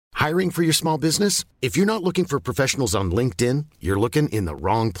Hiring for your small business? If you're not looking for professionals on LinkedIn, you're looking in the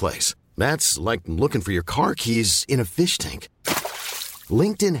wrong place. That's like looking for your car keys in a fish tank.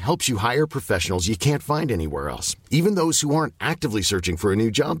 LinkedIn helps you hire professionals you can't find anywhere else, even those who aren't actively searching for a new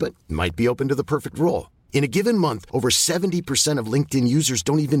job but might be open to the perfect role. In a given month, over 70% of LinkedIn users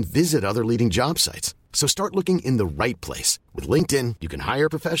don't even visit other leading job sites. So start looking in the right place. With LinkedIn, you can hire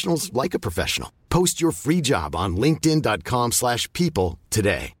professionals like a professional. Post your free job on linkedin.com/people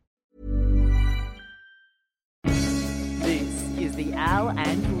today. This is the Al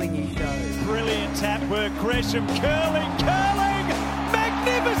and Lingy Show. Brilliant tap work, Gresham curling,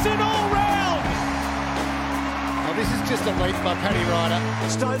 magnificent all round. Oh, this is just a leap by Paddy Ryder.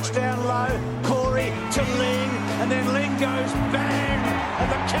 Stokes down low, Corey to Ling, and then Ling goes bang, and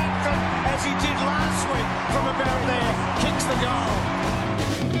the captain, as he did last week from about there, kicks the goal.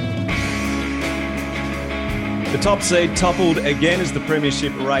 The top seed toppled again as the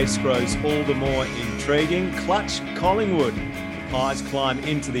premiership race grows all the more intriguing. Clutch Collingwood. The Pies climb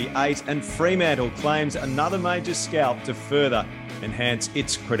into the 8 and Fremantle claims another major scalp to further enhance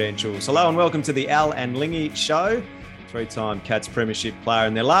its credentials. Hello and welcome to the Al and Lingy Show. Three-time Cats premiership player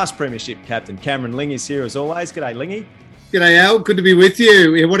and their last premiership captain, Cameron Ling, is here as always. G'day, Lingy. G'day, Al. Good to be with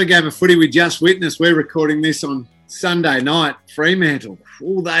you. Yeah, what a game of footy we just witnessed. We're recording this on Sunday night. Fremantle.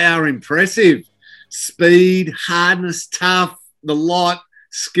 Oh, they are impressive. Speed, hardness, tough, the lot,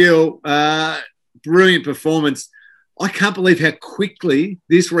 skill, brilliant performance. I can't believe how quickly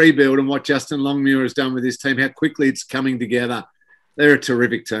this rebuild and what Justin Longmuir has done with his team, how quickly it's coming together. They're a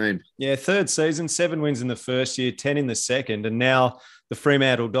terrific team. Yeah, third season, 7 wins in the first year, 10 in the second, and now the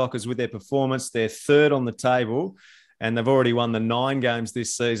Fremantle Dockers with their performance, they're third on the table, and they've already won the 9 games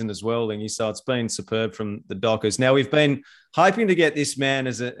this season as well, Lingy, so it's been superb from the Dockers. Now, we've been hoping to get this man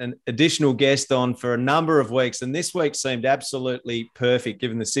as an additional guest on for a number of weeks, and this week seemed absolutely perfect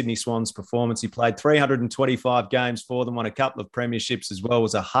given the Sydney Swans performance. He played 325 games for them, won a couple of premierships as well,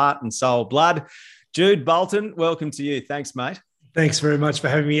 was a heart and soul blood. Jude Bolton, welcome to you. Thanks, mate. Thanks very much for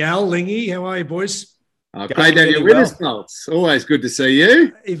having me, Al. Lingy, how are you, boys? Great to have you with us, Bolts. Always good to see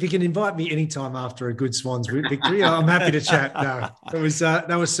you. If you can invite me anytime after a good Swans victory, I'm happy to chat. No,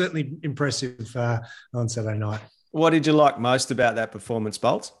 that was certainly impressive on Saturday night. What did you like most about that performance,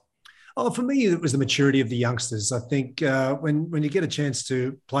 Bolts? Oh, for me, it was the maturity of the youngsters. I think when you get a chance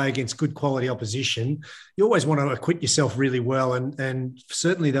to play against good quality opposition, you always want to acquit yourself really well. And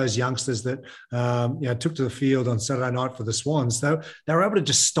certainly those youngsters that took to the field on Saturday night for the Swans, they were able to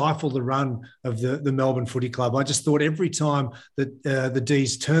just stifle the run of the Melbourne Footy Club. I just thought every time that the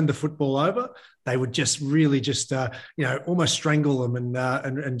D's turned the football over, they would just really almost strangle them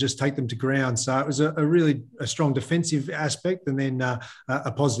and just take them to ground. So it was a really strong defensive aspect and then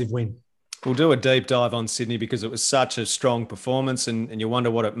a positive win. We'll do a deep dive on Sydney because it was such a strong performance and you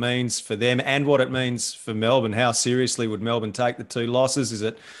wonder what it means for them and what it means for Melbourne. How seriously would Melbourne take the 2 losses? Is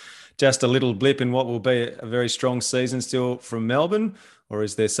it just a little blip in what will be a very strong season still from Melbourne? Or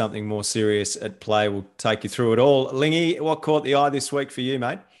is there something more serious at play? We'll take you through it all. Lingy, what caught the eye this week for you,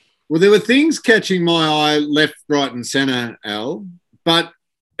 mate? Well, there were things catching my eye left, right and centre, Al, but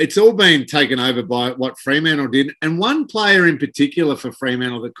it's all been taken over by what Fremantle did. And one player in particular for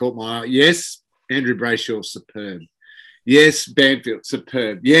Fremantle that caught my eye, yes, Andrew Brayshaw, superb. Yes, Banfield,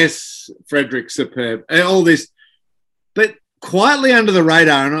 superb. Yes, Frederick, superb. All this. But quietly under the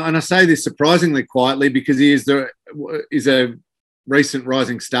radar, and I say this surprisingly quietly because he is a recent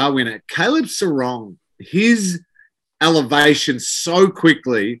Rising Star winner, Caleb Sarong, his elevation so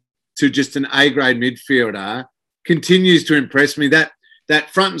quickly to just an A-grade midfielder continues to impress me. That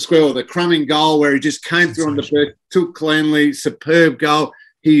front and square, or the Crumming goal where he just came through on the burst, took cleanly, superb goal.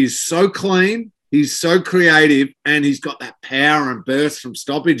 He is so clean, he's so creative, and he's got that power and burst from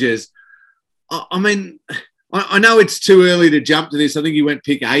stoppages. I mean, I know it's too early to jump to this. I think he went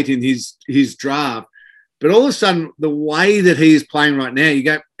pick 8 in his draft. But all of a sudden, the way that he is playing right now, you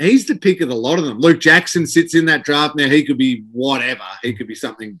go, he's the pick of a lot of them. Luke Jackson sits in that draft now. He could be whatever. He could be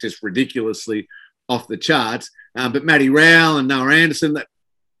something just ridiculously off the charts. But Matty Rowell and Noah Anderson, that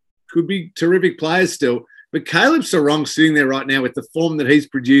could be terrific players still. But Caleb Sarong sitting there right now with the form that he's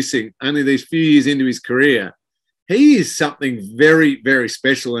producing only these few years into his career, he is something very, very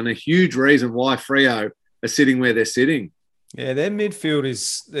special and a huge reason why Freo are sitting where they're sitting. Yeah, their midfield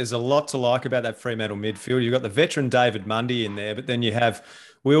there's a lot to like about that Fremantle midfield. You've got the veteran David Mundy in there, but then you have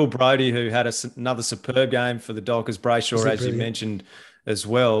Will Brodie, who had another superb game for the Dockers. Brayshaw, as you mentioned as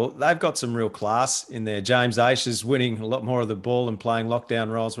well. They've got some real class in there. James Aish is winning a lot more of the ball and playing lockdown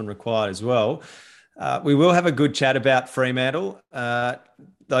roles when required as well. We will have a good chat about Fremantle.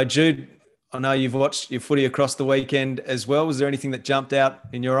 Though, Jude, I know you've watched your footy across the weekend as well. Was there anything that jumped out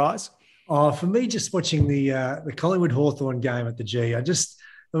in your eyes? Oh, for me, just watching the Collingwood Hawthorn game at the G,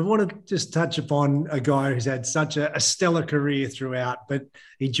 I want to just touch upon a guy who's had such a stellar career throughout, but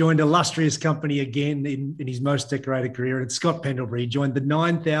he joined illustrious company again in his most decorated career. And it's Scott Pendlebury. He joined the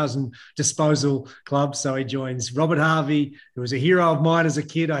 9,000 disposal club. So he joins Robert Harvey, who was a hero of mine as a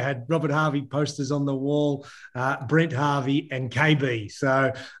kid. I had Robert Harvey posters on the wall, Brent Harvey and KB.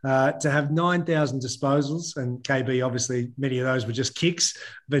 So to have 9,000 disposals, and KB, obviously, many of those were just kicks,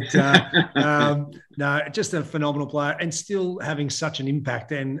 but no, just a phenomenal player and still having such an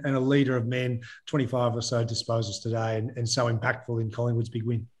impact and a leader of men, 25 or so disposals today and so impactful in Collingwood's big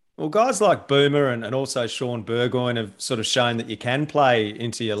win. Well, guys like Boomer and also Sean Burgoyne have sort of shown that you can play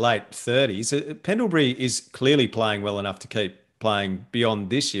into your late 30s. Pendlebury is clearly playing well enough to keep playing beyond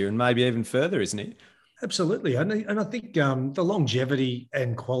this year and maybe even further, isn't he? Absolutely, and I think the longevity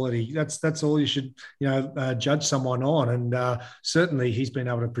and quality, that's all you should judge someone on, and certainly he's been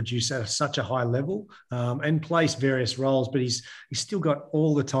able to produce at such a high level and place various roles, but he's still got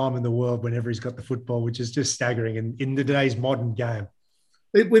all the time in the world whenever he's got the football, which is just staggering in today's modern game.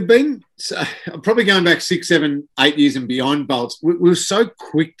 We've been probably going back 6, 7, 8 years and beyond, Bolts. We were so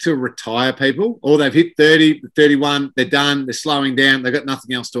quick to retire people, or they've hit 30, 31, they're done, they're slowing down, they've got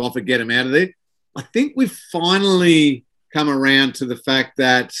nothing else to offer, get them out of there. I think we've finally come around to the fact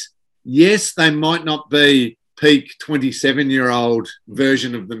that, yes, they might not be peak 27-year-old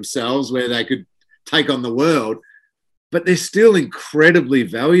version of themselves where they could take on the world, but they're still incredibly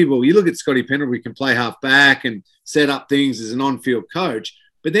valuable. You look at Scotty Pendlebury, can play half back and set up things as an on-field coach,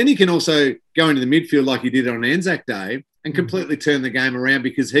 but then he can also go into the midfield like he did on Anzac Day and completely turn the game around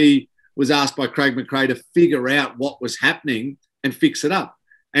because he was asked by Craig McRae to figure out what was happening and fix it up.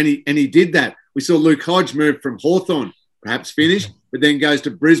 And he did that. We saw Luke Hodge move from Hawthorn, perhaps finish, but then goes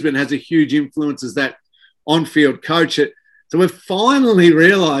to Brisbane, has a huge influence as that on-field coach. So we're finally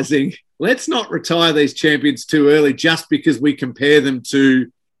realising, let's not retire these champions too early just because we compare them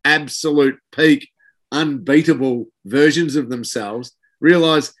to absolute peak, unbeatable versions of themselves.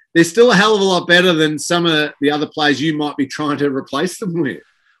 Realise they're still a hell of a lot better than some of the other players you might be trying to replace them with.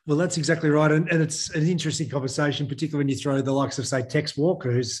 Well, that's exactly right, and it's an interesting conversation, particularly when you throw the likes of, say, Tex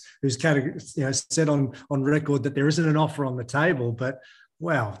Walker, who's said on record that there isn't an offer on the table. But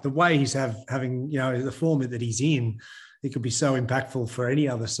wow, the way he's having the form that he's in, it could be so impactful for any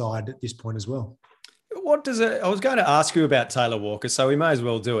other side at this point as well. I was going to ask you about Taylor Walker, so we may as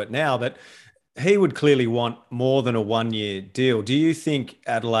well do it now. But he would clearly want more than a 1-year deal. Do you think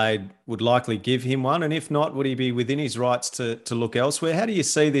Adelaide would likely give him one? And if not, would he be within his rights to look elsewhere? How do you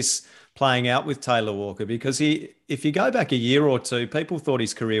see this playing out with Taylor Walker? Because if you go back a year or two, people thought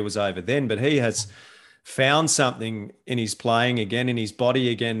his career was over then, but he has found something in his playing again, in his body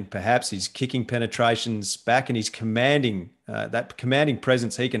again, perhaps he's kicking penetrations back and he's commanding that commanding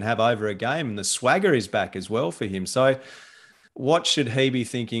presence he can have over a game. And the swagger is back as well for him. So what should he be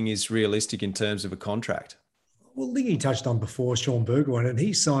thinking is realistic in terms of a contract? Well, Lingy touched on before Sean Burgoyne, and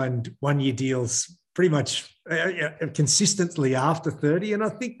he signed 1-year deals pretty much consistently after 30. And I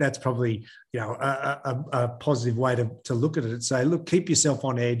think that's probably, a positive way to look at it and say, look, keep yourself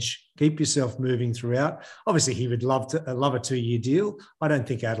on edge, keep yourself moving throughout. Obviously, he would love a 2-year deal. I don't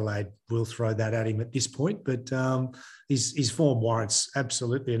think Adelaide will throw that at him at this point, but his form warrants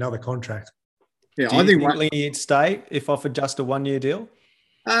absolutely another contract. Yeah, I think Lingy stay if offered just a 1-year deal.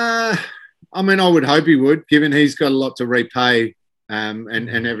 I would hope he would, given he's got a lot to repay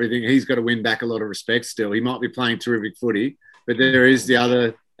and everything. He's got to win back a lot of respect still. He might be playing terrific footy, but there is the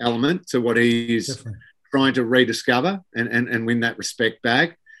other element to what he's trying to rediscover and win that respect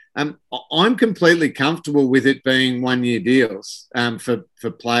back. I'm completely comfortable with it being 1-year deals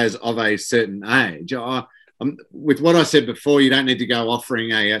for players of a certain age. With what I said before, you don't need to go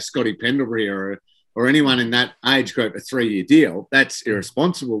offering a Scotty Pendlebury or anyone in that age group a 3-year deal. That's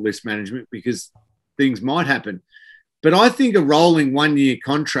irresponsible list management because things might happen. But I think a rolling 1-year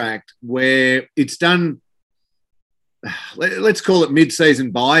contract where it's done, let's call it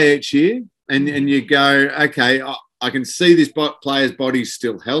mid-season buy each year, and you go, okay, I can see this player's body's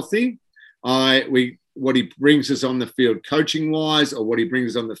still healthy. What he brings us on the field coaching-wise, or what he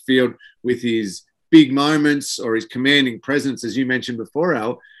brings on the field with his big moments or his commanding presence, as you mentioned before,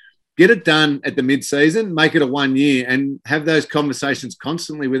 Al, get it done at the mid-season, make it a 1 year, and have those conversations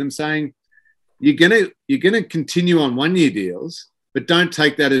constantly with him saying, you're gonna continue on 1-year deals, but don't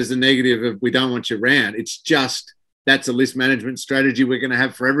take that as a negative of we don't want you around. It's just that's a list management strategy we're going to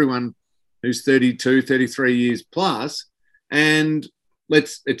have for everyone who's 32, 33 years plus, and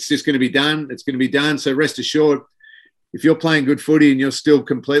it's just going to be done. It's going to be done. So rest assured, if you're playing good footy and you're still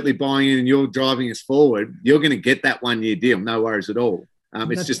completely buying in and you're driving us forward, you're going to get that 1 year deal. No worries at all.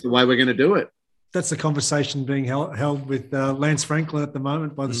 It's just the way we're going to do it. That's the conversation being held with Lance Franklin at the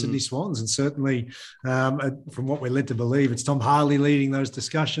moment by the Sydney Swans. And certainly from what we're led to believe, it's Tom Harley leading those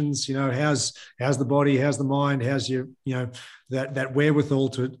discussions. How's the body, how's the mind, how's your, that wherewithal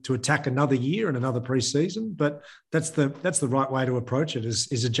to attack another year and another preseason. But that's the right way to approach it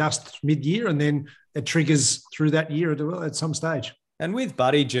is adjust mid-year, and then it triggers through that year at some stage. And with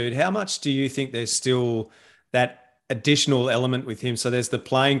Buddy, Jude, how much do you think there's still that additional element with him? So there's the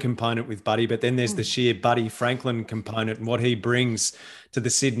playing component with Buddy, but then there's the sheer Buddy Franklin component and what he brings to the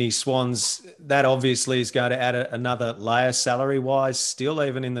Sydney Swans. That obviously is going to add another layer salary-wise still,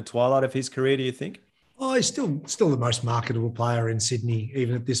 even in the twilight of his career, do you think? Oh, he's still the most marketable player in Sydney,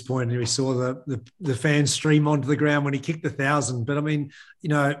 even at this point. And we saw the fans stream onto the ground when he kicked 1,000. But I mean,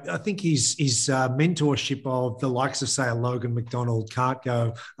 I think his mentorship of the likes of, say, a Logan McDonald can't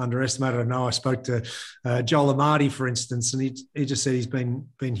go underestimated. I know I spoke to Joel Amati, for instance, and he just said he's been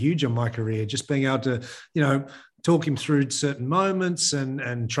huge on my career, just being able to, talk him through certain moments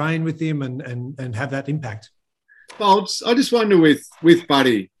and train with him and have that impact. Bolts, I just wonder with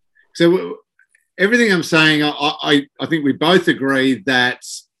Buddy. So everything I'm saying, I think we both agree that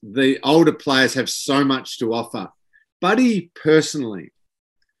the older players have so much to offer. Buddy, personally,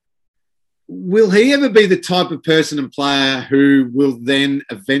 will he ever be the type of person and player who will then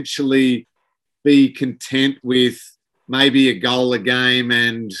eventually be content with maybe a goal a game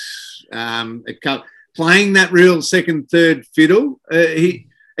and playing that real second, third fiddle? He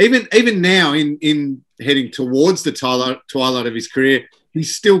even now in heading towards the twilight of his career,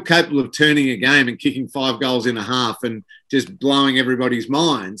 he's still capable of turning a game and kicking 5 goals in a half and just blowing everybody's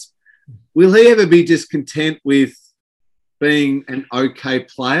minds. Will he ever be just content with being an okay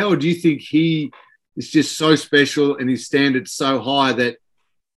player, or do you think he is just so special and his standards so high that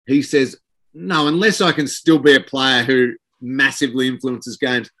he says, no, unless I can still be a player who massively influences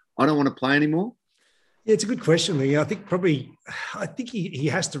games, I don't want to play anymore? Yeah, it's a good question, Lee. I think he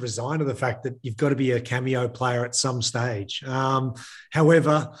has to resign to the fact that you've got to be a cameo player at some stage.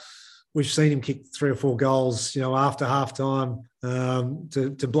 However, we've seen him kick 3 or 4 goals, after halftime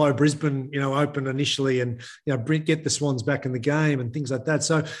to blow Brisbane, open initially and, get the Swans back in the game and things like that.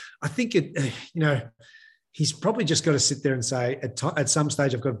 So I think he's probably just got to sit there and say, at some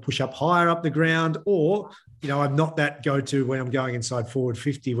stage, I've got to push up higher up the ground, or, I'm not that go-to when I'm going inside forward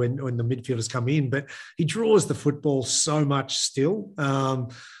 50 when the midfielders come in. But he draws the football so much still, a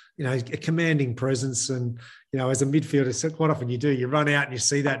commanding presence. And, as a midfielder, so quite often you run out and you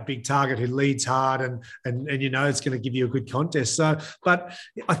see that big target who leads hard and it's going to give you a good contest. So, but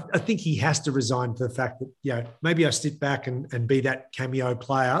I think he has to resign to the fact that, maybe I sit back and be that cameo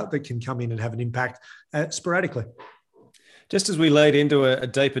player that can come in and have an impact sporadically. Just as we lead into a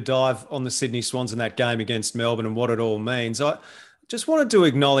deeper dive on the Sydney Swans in that game against Melbourne and what it all means, I just wanted to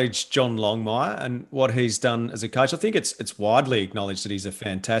acknowledge John Longmire and what he's done as a coach. I think it's widely acknowledged that he's a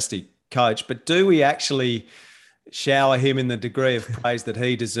fantastic coach, but do we actually shower him in the degree of praise that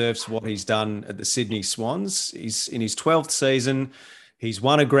he deserves for what he's done at the Sydney Swans? He's in his 12th season. He's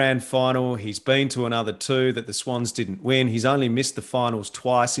won a grand final. He's been to another 2 that the Swans didn't win. He's only missed the finals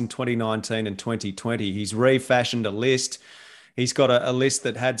twice in 2019 and 2020. He's refashioned a list. He's got a list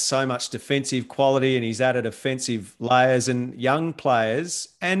that had so much defensive quality, and he's added offensive layers and young players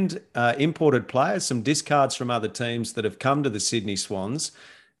and imported players, some discards from other teams that have come to the Sydney Swans,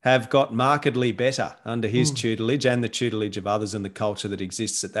 have got markedly better under his tutelage and the tutelage of others and the culture that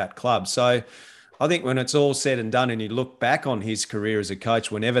exists at that club. So I think when it's all said and done and you look back on his career as a coach,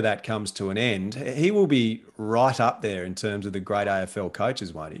 whenever that comes to an end, he will be right up there in terms of the great AFL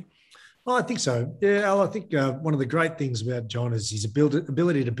coaches, won't he? Well, I think so. Yeah, Al, I think one of the great things about John is his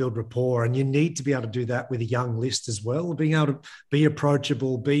ability to build rapport, and you need to be able to do that with a young list as well, being able to be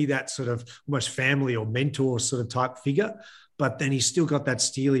approachable, be that sort of almost family or mentor sort of type figure. But then he's still got that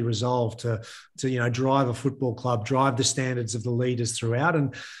steely resolve to drive a football club, drive the standards of the leaders throughout.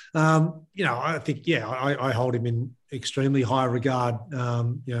 And, I think, I hold him in extremely high regard,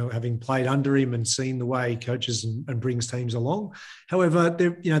 having played under him and seen the way he coaches and brings teams along. However,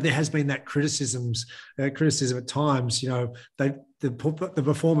 there has been that criticism at times, the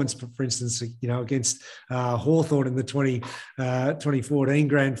performance, for instance, against Hawthorn in the 2014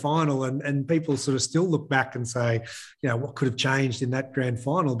 grand final, and people sort of still look back and say, what could have changed in that grand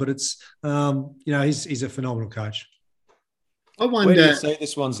final? But it's, he's a phenomenal coach. I wonder. Where do you see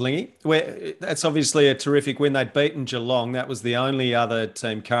this one's, Lingy? That's obviously a terrific win. They'd beaten Geelong. That was the only other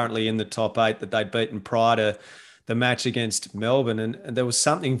team currently in the top 8 that they'd beaten prior to the match against Melbourne. And there was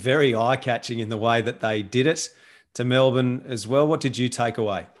something very eye-catching in the way that they did it. to Melbourne as well. What did you take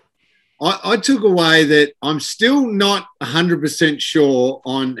away? I took away that I'm still not 100% sure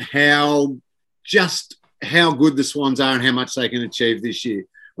on how good the Swans are and how much they can achieve this year.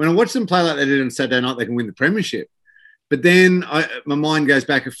 When I watch them play like they did on Saturday night, they can win the premiership. But then my mind goes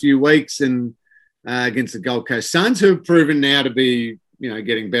back a few weeks and against the Gold Coast Suns, who have proven now to be,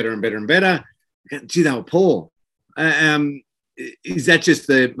 getting better and better and better. Gee, they were poor. Is that just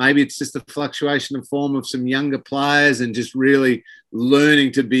maybe it's just the fluctuation of form of some younger players and just really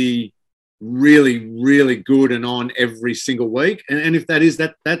learning to be really, really good and on every single week? And if that is,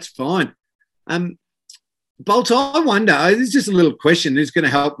 that's fine. Bolt, I wonder, this is just a little question who's going to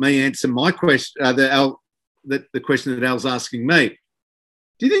help me answer my question, the question that Al's asking me.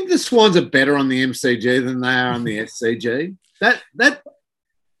 Do you think the Swans are better on the MCG than they are on the SCG?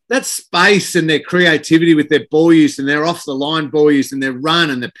 That space and their creativity with their ball use and their off-the-line ball use and their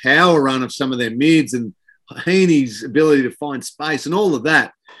run and the power run of some of their mids and Heaney's ability to find space and all of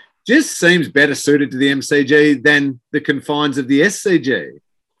that just seems better suited to the MCG than the confines of the SCG.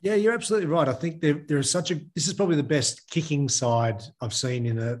 Yeah, you're absolutely right. I think there is this is probably the best kicking side I've seen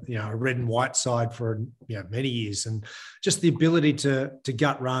in a red and white side for many years, and just the ability to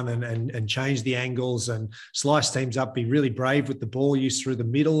gut run and change the angles and slice teams up, be really brave with the ball use through the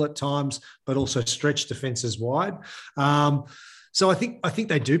middle at times, but also stretch defenses wide. So I think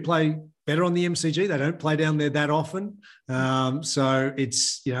they do play better on the MCG. They don't play down there that often. So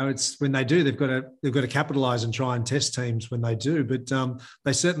it's when they do, they've got to capitalise and try and test teams when they do. But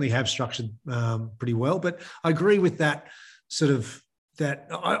they certainly have structured pretty well. But I agree with that sort of that.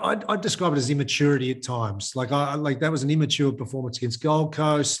 I'd describe it as immaturity at times. Like that was an immature performance against Gold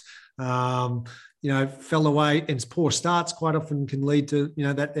Coast. Fell away, and poor starts quite often can lead to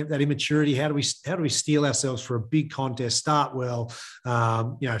that immaturity. How do we steel ourselves for a big contest? Start well,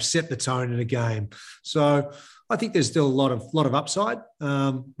 set the tone in a game. So I think there's still a lot of upside.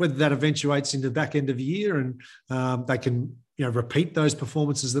 Whether that eventuates into the back end of the year and they can repeat those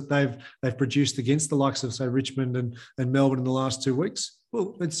performances that they've produced against the likes of say Richmond and Melbourne in the last 2 weeks.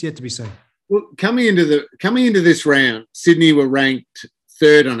 Well, it's yet to be seen. Well, coming into this round, Sydney were ranked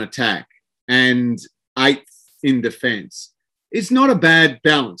third on attack and 8th in defence. It's not a bad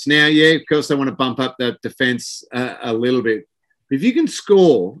balance. Now, yeah, of course, they want to bump up the defence a little bit. If you can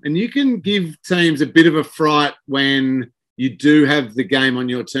score and you can give teams a bit of a fright when you do have the game on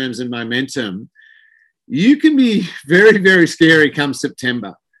your terms and momentum, you can be very, very scary come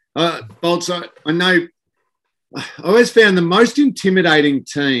September. Bolts, I know I always found the most intimidating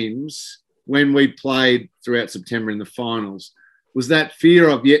teams when we played throughout September in the finals was that fear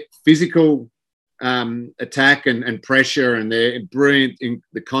of physical attack and pressure, and they're brilliant in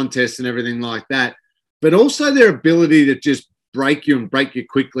the contest and everything like that, but also their ability to just break you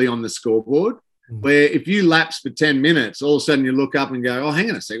quickly on the scoreboard, where if you lapse for 10 minutes, all of a sudden you look up and go, oh, hang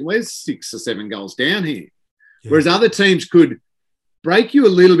on a second, where's 6 or 7 goals down here? Yeah. Whereas other teams could break you a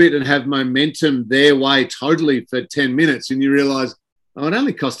little bit and have momentum their way totally for 10 minutes, and you realise, oh, it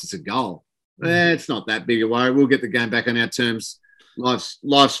only cost us a goal. It's not that big a worry. We'll get the game back on our terms.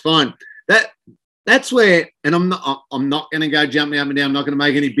 Life's fine. That's where, and I'm not going to go jumping up and down. I'm not going to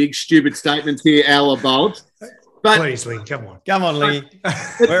make any big stupid statements here, Al or Bolt. But please, Lee, come on, Lee.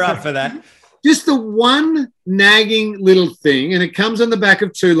 We're up for that. Just the one nagging little thing, and it comes on the back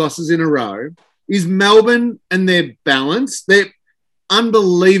of 2 losses in a row, is Melbourne and their balance. They're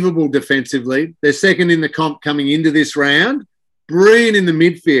unbelievable defensively. They're second in the comp coming into this round, brilliant in the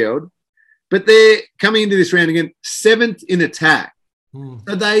midfield. But they're coming into this round again, 7th in attack.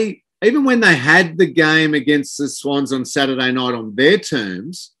 So they, even when they had the game against the Swans on Saturday night on their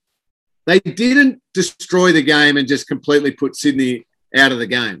terms, they didn't destroy the game and just completely put Sydney out of the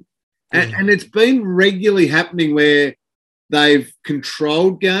game. And it's been regularly happening where they've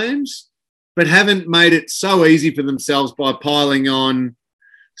controlled games but haven't made it so easy for themselves by piling on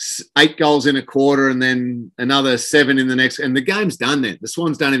 8 goals in a quarter and then another 7 in the next. And the game's done then. The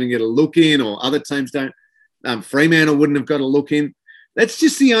Swans don't even get a look in, or other teams don't. Fremantle wouldn't have got a look in. That's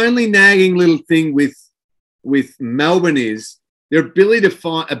just the only nagging little thing with Melbourne is their ability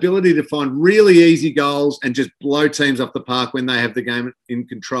to find really easy goals and just blow teams off the park when they have the game in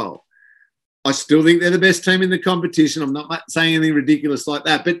control. I still think they're the best team in the competition. I'm not saying anything ridiculous like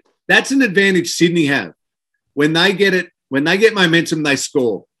that, but that's an advantage Sydney have. When they get momentum, they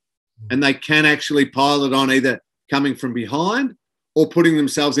score, and they can actually pile it on either coming from behind or putting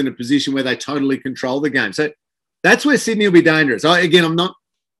themselves in a position where they totally control the game. So that's where Sydney will be dangerous. I'm not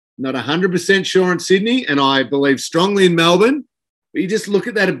 100% sure on Sydney, and I believe strongly in Melbourne. But you just look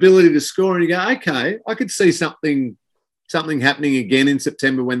at that ability to score and you go, okay, I could see something happening again in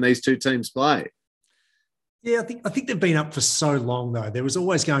September when these two teams play. Yeah, I think they've been up for so long though. There was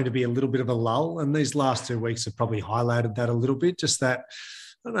always going to be a little bit of a lull, and these last 2 weeks have probably highlighted that a little bit. Just that,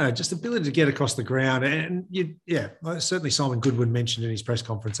 I don't know, just ability to get across the ground. And certainly Simon Goodwin mentioned in his press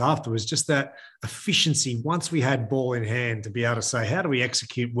conference afterwards, just that efficiency once we had ball in hand to be able to say, how do we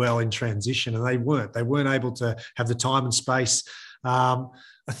execute well in transition? And they weren't able to have the time and space. I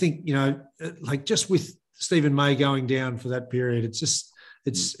think, like just with Stephen May going down for that period,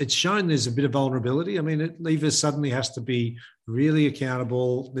 it's shown there's a bit of vulnerability. I mean, Lever suddenly has to be really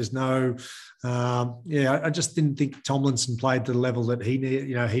accountable. There's no, I just didn't think Tomlinson played to the level that he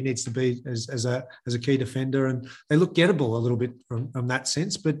needs to be as a key defender, and they look gettable a little bit from that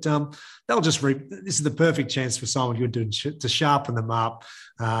sense. But they'll just this is the perfect chance for Simon Goodwin to sharpen them up,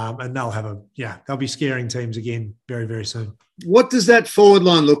 and they'll be scaring teams again very, very soon. What does that forward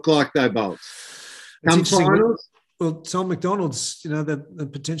line look like though, Bolts? Come finals? Well, Tom McDonald's, the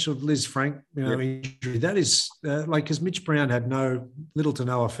potential of Liz Frank, injury, that is because Mitch Brown had little to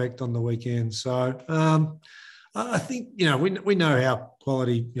no effect on the weekend. So I think, we know how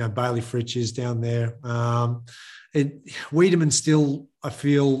quality, Bailey Fritsch is down there. Wiedemann still, I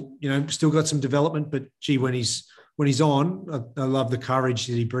feel, still got some development, but gee, when he's on, I love the courage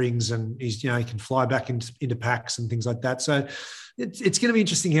that he brings, and he can fly back into packs and things like that. So it's going to be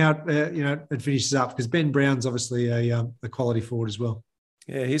interesting how it finishes up, because Ben Brown's obviously a quality forward as well.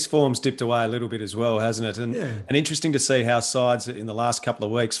 Yeah, his form's dipped away a little bit as well, hasn't it? And interesting to see how sides in the last couple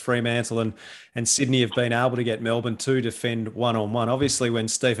of weeks, Fremantle and Sydney, have been able to get Melbourne to defend one-on-one. Obviously, when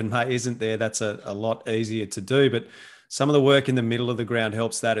Stephen May isn't there, that's a lot easier to do, but some of the work in the middle of the ground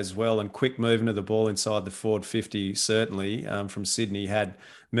helps that as well, and quick movement of the ball inside the forward 50 certainly from Sydney had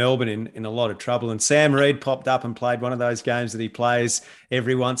Melbourne in a lot of trouble. And Sam Reid popped up and played one of those games that he plays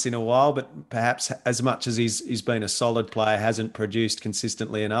every once in a while, but perhaps as much as he's been a solid player, hasn't produced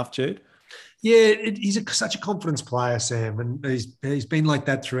consistently enough, Jude. Yeah, he's such a confidence player, Sam, and he's been like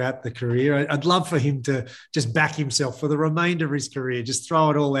that throughout the career. I'd love for him to just back himself for the remainder of his career, just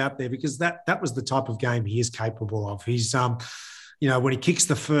throw it all out there, because that was the type of game he is capable of. He's when he kicks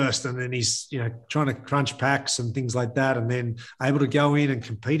the first, and then he's trying to crunch packs and things like that, and then able to go in and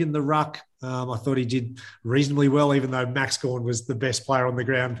compete in the ruck. I thought he did reasonably well, even though Max Gawn was the best player on the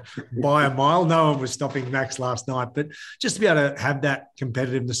ground by a mile. No one was stopping Max last night. But just to be able to have that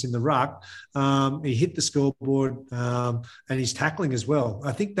competitiveness in the ruck, he hit the scoreboard, and he's tackling as well.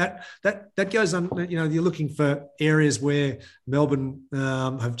 I think that goes on. You're looking for areas where Melbourne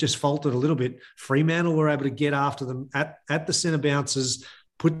have just faltered a little bit. Fremantle were able to get after them at the centre bounces,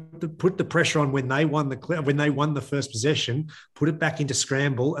 put the pressure on when they won the first possession, put it back into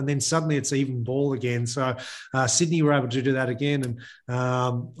scramble, and then suddenly it's even ball again. So Sydney were able to do that again, and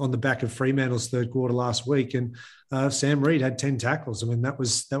on the back of Fremantle's third quarter last week. And Sam Reid had 10 tackles. I mean, that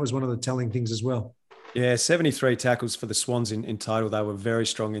was one of the telling things as well. Yeah, 73 tackles for the Swans in total. They were very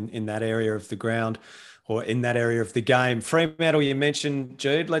strong in that area of the ground, or in that area of the game. Fremantle, you mentioned,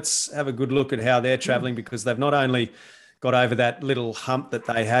 Jude. Let's have a good look at how they're travelling, because they've not only got over that little hump that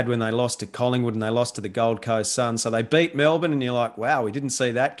they had when they lost to Collingwood and they lost to the Gold Coast Suns. So they beat Melbourne, and you're like, wow, we didn't see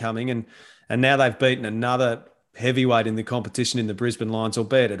that coming. And now they've beaten another heavyweight in the competition in the Brisbane Lions,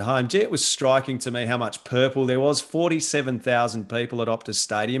 albeit at home. Gee, it was striking to me how much purple there was. 47,000 people at Optus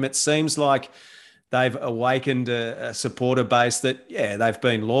Stadium. It seems like they've awakened a supporter base that, they've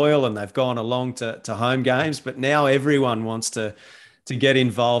been loyal and they've gone along to home games, but now everyone wants to get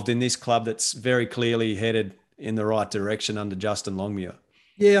involved in this club that's very clearly headed in the right direction under Justin Longmuir.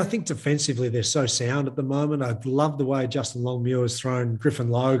 Yeah, I think defensively they're so sound at the moment. I love the way Justin Longmuir has thrown Griffin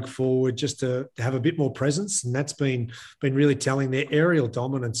Logue forward just to have a bit more presence, and that's been really telling. Their aerial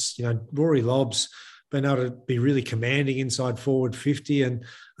dominance. Rory Lobb's been able to be really commanding inside forward 50, and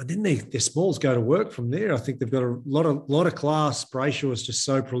then their smalls go to work from there. I think they've got a lot of class. Brayshaw is just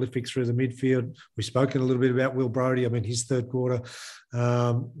so prolific through the midfield. We've spoken a little bit about Will Brodie. I mean, his third quarter,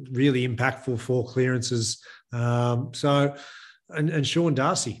 really impactful 4 clearances. And Sean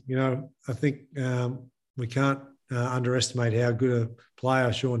Darcy, I think we can't underestimate how good a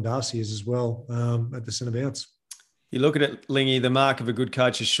player Sean Darcy is as well at the centre bounce. You look at it, Lingy, the mark of a good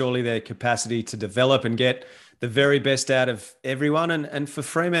coach is surely their capacity to develop and get the very best out of everyone. And for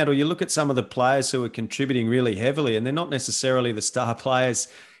Fremantle, you look at some of the players who are contributing really heavily, and they're not necessarily the star players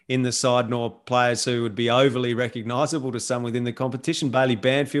in the side, nor players who would be overly recognisable to some within the competition. Bailey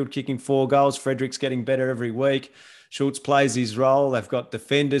Banfield kicking 4 goals. Frederick's getting better every week. Schultz plays his role. They've got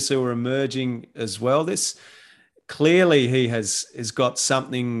defenders who are emerging as well. Clearly he has got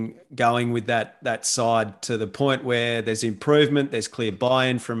something going with that side, to the point where there's improvement, there's clear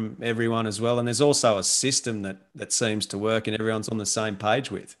buy-in from everyone as well, and there's also a system that seems to work and everyone's on the same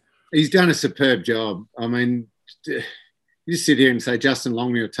page with. He's done a superb job. I mean, you just sit here and say Justin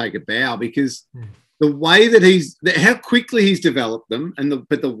Longmuir will take a bow because the way that how quickly he's developed them,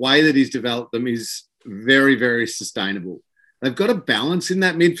 but the way that he's developed them is very, very sustainable. They've got a balance in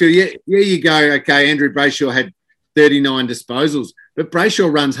that midfield. Yeah, you go, okay, Andrew Brayshaw had 39 disposals, but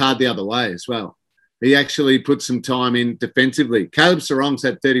Brayshaw runs hard the other way as well. He actually put some time in defensively. Caleb Sarong's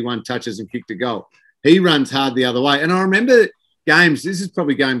had 31 touches and kicked a goal. He runs hard the other way. And I remember games, this is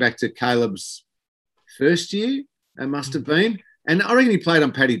probably going back to Caleb's first year, it must have been. And I reckon he played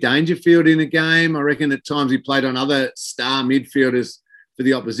on Paddy Dangerfield in a game. I reckon at times he played on other star midfielders for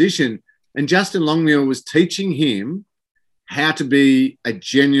the opposition. And Justin Longmuir was teaching him how to be a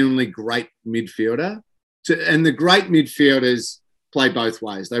genuinely great midfielder. And the great midfielders play both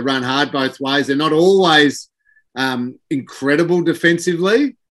ways. They run hard both ways. They're not always incredible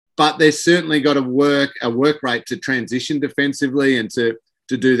defensively, but they've certainly got a work rate to transition defensively and to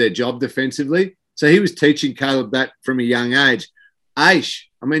do their job defensively. So he was teaching Caleb that from a young age.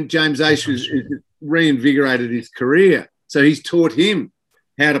 James Aish was reinvigorated his career. So he's taught him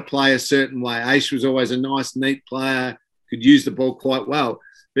how to play a certain way. Aish was always a nice, neat player, could use the ball quite well.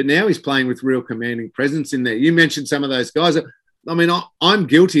 But now he's playing with real commanding presence in there. You mentioned some of those guys. I mean, I'm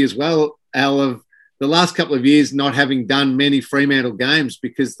guilty as well, Al, of the last couple of years not having done many Fremantle games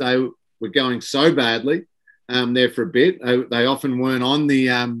because they were going so badly there for a bit. They often weren't on the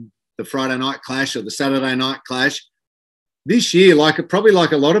Friday night clash or the Saturday night clash. This year, probably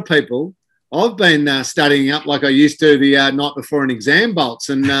like a lot of people, I've been studying up like I used to the night before an exam bolts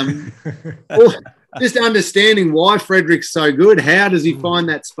and just understanding why Frederick's so good. How does he find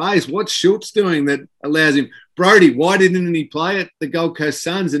that space? What's Schultz doing that allows him? Brody, why didn't he play at the Gold Coast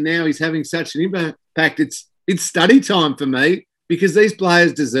Suns and now he's having such an impact? It's study time for me because these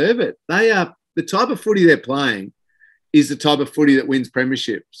players deserve it. They are the type of footy they're playing is the type of footy that wins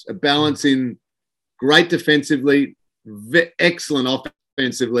premierships. A balance in great defensively, excellent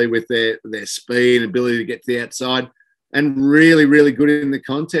offensively with their speed and ability to get to the outside, and really, really good in the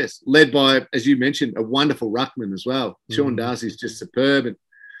contest, led by, as you mentioned, a wonderful ruckman as well. Sean Darcy's just superb. And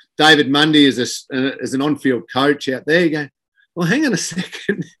David Mundy is an on-field coach out there. You go, well, hang on a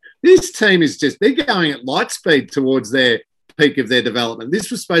second. This team is they're going at light speed towards their peak of their development. This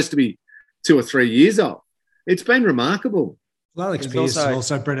was supposed to be 2 or 3 years off. It's been remarkable. Well, Alex Pearce and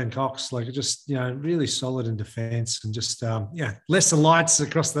also Brendan Cox, really solid in defence and just lesser lights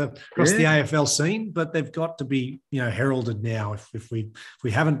across the AFL scene, but they've got to be heralded now. If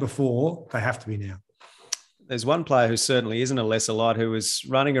we haven't before, they have to be now. There's one player who certainly isn't a lesser light who was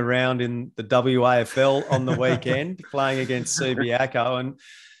running around in the WAFL on the weekend playing against Subiaco, and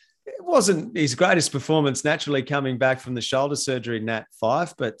it wasn't his greatest performance naturally coming back from the shoulder surgery, Nat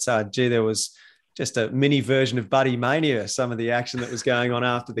Fyfe, but there was just a mini version of Buddy Mania, some of the action that was going on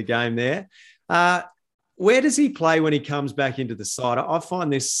after the game there. Where does he play when he comes back into the side? I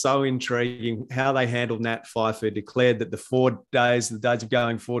find this so intriguing, how they handled Nat Fyfe, who declared that the days of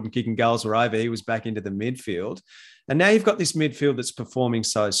going forward and kicking goals were over. He was back into the midfield. And now you've got this midfield that's performing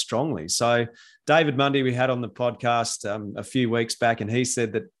so strongly. So David Mundy, we had on the podcast a few weeks back, and he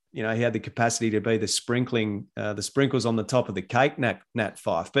said that, he had the capacity to be the sprinkles on the top of the cake, Nat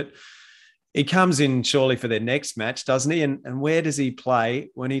Fyfe. But he comes in surely for their next match, doesn't he? And where does he play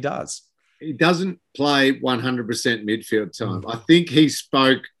when he does? He doesn't play 100% midfield time. I think he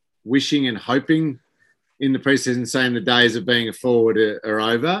spoke wishing and hoping in the preseason, saying the days of being a forward are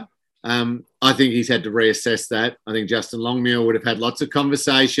over. I think he's had to reassess that. I think Justin Longmuir would have had lots of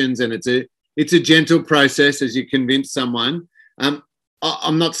conversations, and it's a gentle process as you convince someone.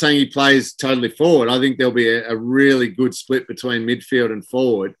 I'm not saying he plays totally forward. I think there'll be a really good split between midfield and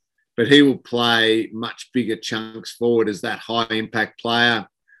forward, but he will play much bigger chunks forward as that high impact player,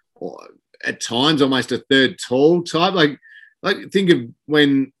 or at times almost a third tall type. Like think of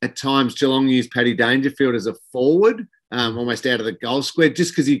when at times Geelong used Paddy Dangerfield as a forward, almost out of the goal square,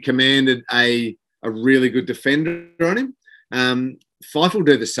 just because he commanded a really good defender on him. Fyfe will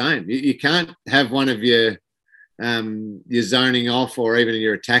do the same. You can't have one of your zoning off or even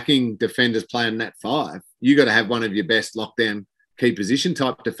your attacking defenders playing that 5. You got to have one of your best lockdown key position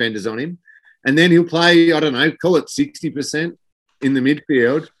type defenders on him. And then he'll play, call it 60% in the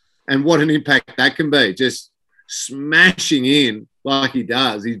midfield. And what an impact that can be, just smashing in like he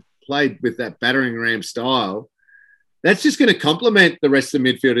does. He played with that battering ram style. That's just going to complement the rest of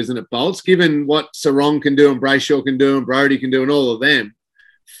the midfield, isn't it, Bolts? Given what Sarong can do and Brayshaw can do and Brody can do and all of them,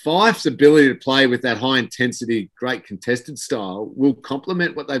 Fyfe's ability to play with that high-intensity, great contested style will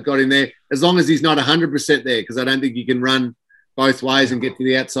complement what they've got in there, as long as he's not 100% there, because I don't think you can run both ways and get to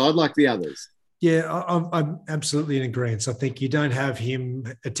the outside like the others. Yeah, I'm absolutely in agreement. I think you don't have him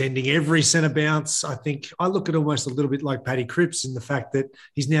attending every centre bounce. I think I look at almost a little bit like Paddy Cripps in the fact that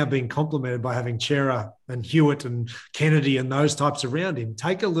he's now being complemented by having Chera and Hewitt and Kennedy and those types around him.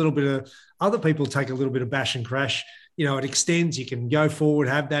 Other people take a little bit of bash and crash. It extends. You can go forward,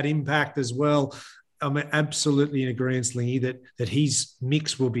 have that impact as well. I'm absolutely in agreement, Slingy, that his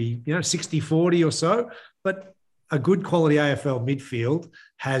mix will be, 60-40 or so. But a good quality AFL midfield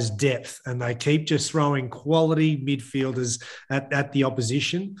has depth, and they keep just throwing quality midfielders at the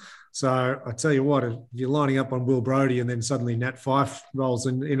opposition. So I tell you what, if you're lining up on Will Brodie and then suddenly Nat Fyfe rolls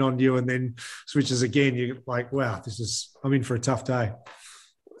in on you and then switches again, you're like, wow, I'm in for a tough day.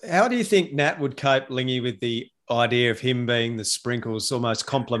 How do you think Nat would cope, Lingy, with the idea of him being the sprinkles, almost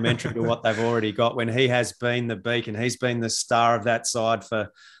complementary to what they've already got, when he has been the beacon, he's been the star of that side for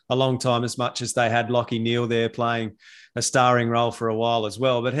a long time, as much as they had Lockie Neal there playing a starring role for a while as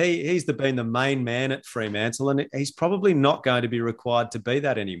well. But he's been the main man at Fremantle, and he's probably not going to be required to be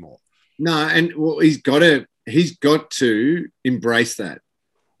that anymore. No, and he's got to embrace that.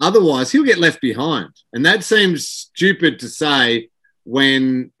 Otherwise, he'll get left behind. And that seems stupid to say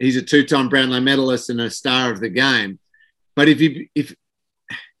when he's a two-time Brownlow medalist and a star of the game. But if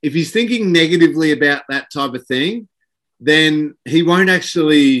he's thinking negatively about that type of thing, then he won't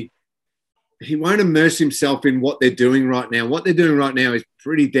immerse himself in what they're doing right now. What they're doing right now is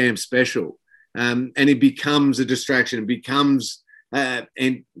pretty damn special. And it becomes a distraction. It becomes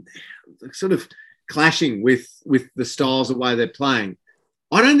and sort of clashing with the styles of the way they're playing.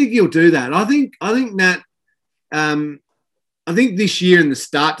 I don't think he'll do that. I think Nat, I think this year and the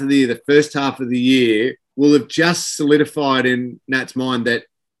start to the year, the first half of the year, will have just solidified in Nat's mind that,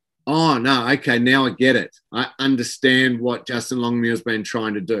 oh, no, okay, now I get it. I understand what Justin Longmuir's been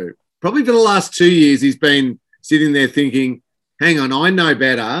trying to do. Probably for the last 2 years, he's been sitting there thinking, hang on, I know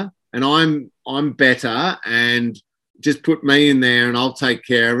better and I'm better, and just put me in there and I'll take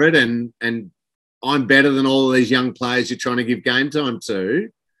care of it, and I'm better than all of these young players you're trying to give game time to.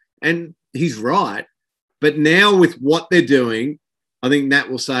 And he's right. But now with what they're doing, I think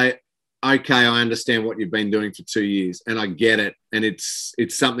Nat will say, okay, I understand what you've been doing for 2 years and I get it. And it's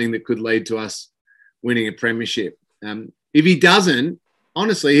something that could lead to us winning a premiership. If he doesn't,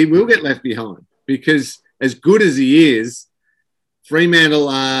 honestly, he will get left behind, because as good as he is, Fremantle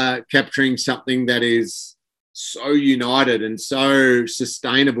are capturing something that is so united and so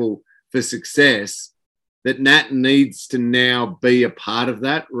sustainable for success that Nat needs to now be a part of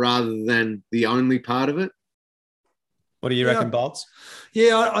that rather than the only part of it. What do you reckon, Bolts?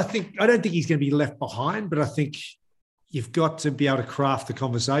 Yeah, I don't think he's going to be left behind, but I think you've got to be able to craft the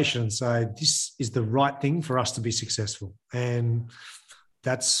conversation and say, this is the right thing for us to be successful. And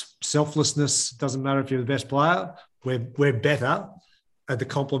that's selflessness. It doesn't matter if you're the best player. We're better at the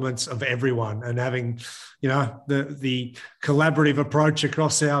compliments of everyone, and having, the collaborative approach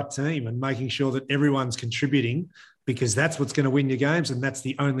across our team and making sure that everyone's contributing, because that's what's going to win your games. And that's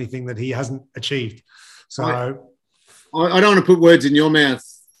the only thing that he hasn't achieved. So I don't want to put words in your mouth,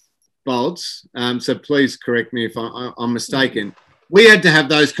 Bolts. So please correct me if I'm mistaken. We had to have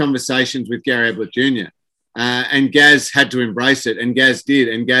those conversations with Gary Ablett Jr. And Gaz had to embrace it, and Gaz did.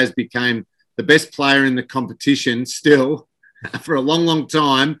 And Gaz became the best player in the competition still for a long, long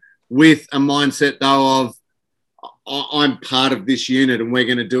time, with a mindset, though, of I'm part of this unit and we're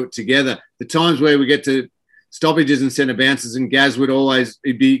going to do it together. The times where we get to stoppages and centre bounces, and Gaz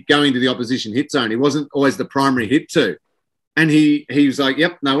he'd be going to the opposition hit zone. He wasn't always the primary hit to. And he was like,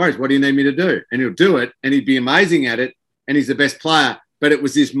 yep, no worries. What do you need me to do? And he'll do it, and he'd be amazing at it, and he's the best player. But it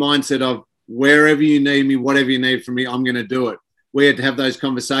was this mindset of, wherever you need me, whatever you need from me, I'm going to do it. We had to have those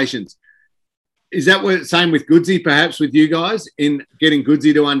conversations. Is that what same with Goodsy, perhaps with you guys, in getting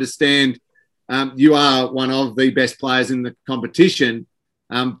Goodsy to understand you are one of the best players in the competition,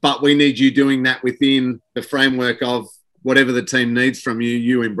 but we need you doing that within the framework of whatever the team needs from you,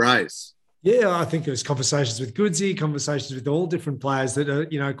 you embrace? Yeah, I think it was conversations with Goodsy, conversations with all different players that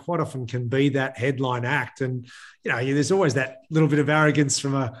are, quite often can be that headline act. And, there's always that little bit of arrogance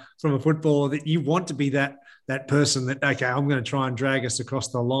from a footballer that you want to be that person that, okay, I'm going to try and drag us across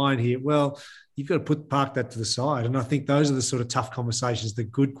the line here. Well, you've got to park that to the side. And I think those are the sort of tough conversations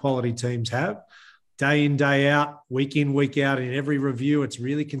that good quality teams have day in, day out, week in, week out. In every review, it's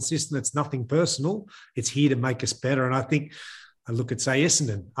really consistent. It's nothing personal. It's here to make us better. And I think I look at, say,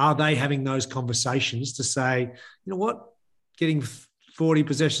 Essendon. Are they having those conversations to say, you know what, getting 40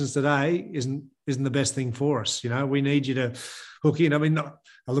 possessions today isn't the best thing for us. We need you to hook in. I mean,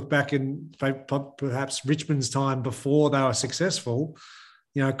 I look back in perhaps Richmond's time before they were successful.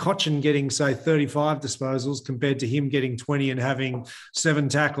 Cochin getting, say, 35 disposals compared to him getting 20 and having 7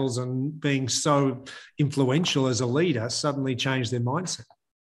 tackles and being so influential as a leader suddenly changed their mindset.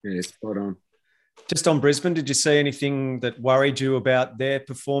 Yeah, spot on. Just on Brisbane, did you see anything that worried you about their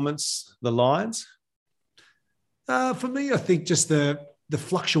performance, the Lions? For me, I think just the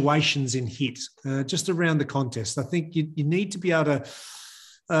fluctuations in hit, just around the contest. I think you need to be able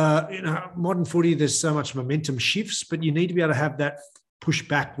to, modern footy, there's so much momentum shifts, but you need to be able to have that push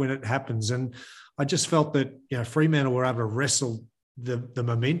back when it happens. And I just felt that, Fremantle were able to wrestle the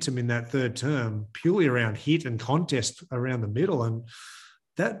momentum in that third term purely around hit and contest around the middle. And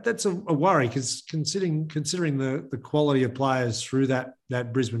that's a worry, because considering the quality of players through that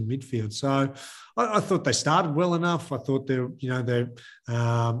Brisbane midfield. So I thought they started well enough. I thought their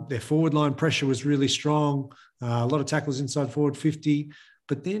forward line pressure was really strong. A lot of tackles inside forward 50,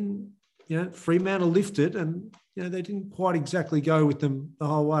 but then Fremantle lifted, and they didn't quite exactly go with them the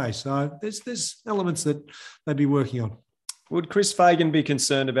whole way. So there's elements that they'd be working on. Would Chris Fagan be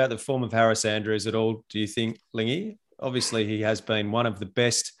concerned about the form of Harris Andrews at all, do you think, Lingy? Obviously, he has been one of the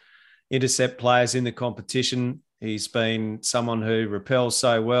best intercept players in the competition. He's been someone who repels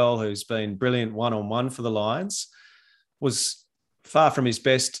so well, who's been brilliant one-on-one for the Lions. Was far from his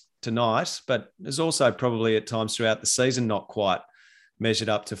best tonight, but is also probably at times throughout the season not quite measured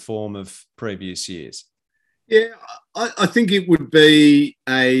up to form of previous years. Yeah, I think it would be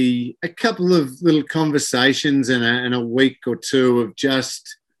a couple of little conversations and a week or two of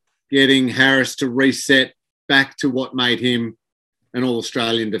just getting Harris to reset back to what made him an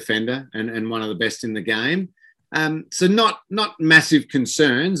all-Australian defender and one of the best in the game. So not massive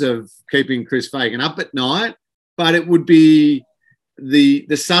concerns of keeping Chris Fagan up at night, but it would be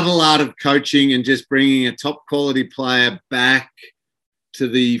the subtle art of coaching and just bringing a top-quality player back to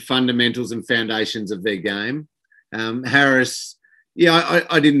the fundamentals and foundations of their game. Harris,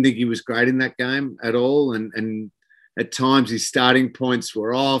 I didn't think he was great in that game at all, and at times his starting points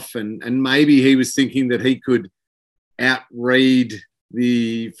were off, and maybe he was thinking that he could outread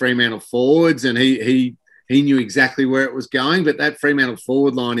the Fremantle forwards, and he knew exactly where it was going. But that Fremantle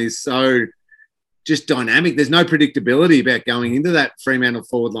forward line is so just dynamic. There's no predictability about going into that Fremantle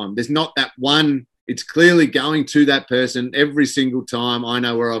forward line. There's not that one. It's clearly going to that person every single time. I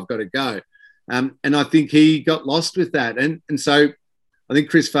know where I've got to go. And I think he got lost with that. And so I think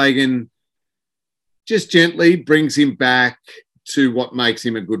Chris Fagan just gently brings him back to what makes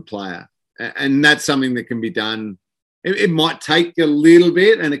him a good player. And that's something that can be done. It might take a little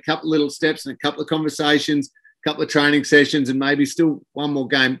bit and a couple of little steps and a couple of conversations, a couple of training sessions, and maybe still one more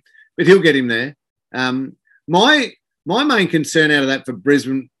game, but he'll get him there. My main concern out of that for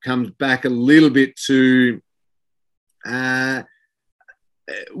Brisbane comes back a little bit to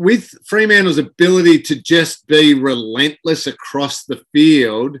with Fremantle's ability to just be relentless across the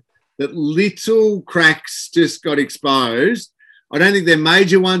field, that little cracks just got exposed. I don't think they're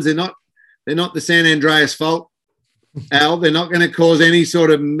major ones. They're not the San Andreas fault, Al. They're not going to cause any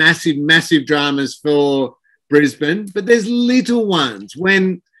sort of massive dramas for Brisbane. But there's little ones.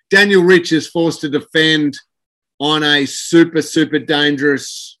 When Daniel Rich is forced to defend on a super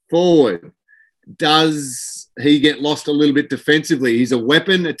dangerous forward, does he get lost a little bit defensively? He's a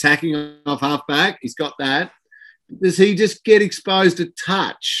weapon attacking off halfback. He's got that. Does he just get exposed a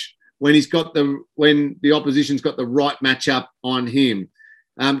touch when the opposition's got the right matchup on him?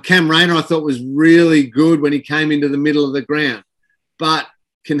 Cam Rayner, I thought, was really good when he came into the middle of the ground. But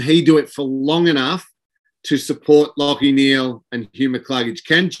can he do it for long enough to support Lachie Neale and Hugh McCluggage?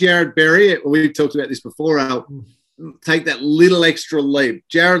 Can Jared Berry, we've talked about this before, Al, take that little extra leap?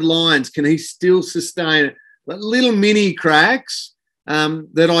 Jared Lyons, can he still sustain little mini cracks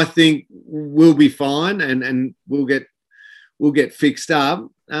that I think will be fine and will get fixed up?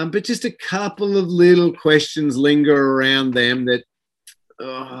 But just a couple of little questions linger around them that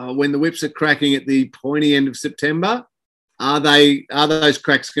when the whips are cracking at the pointy end of September, are those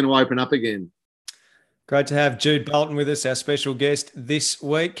cracks going to open up again? Great to have Jude Bolton with us, our special guest this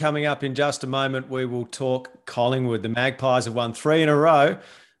week. Coming up in just a moment, we will talk Collingwood. The Magpies have won 3 in a row,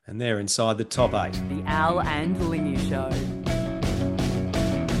 and they're inside the top 8. The Al and Lingy Show.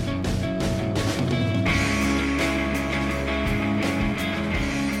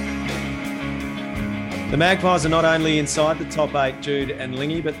 The Magpies are not only inside the top 8, Jude and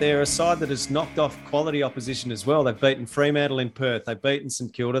Lingy, but they're a side that has knocked off quality opposition as well. They've beaten Fremantle in Perth. They've beaten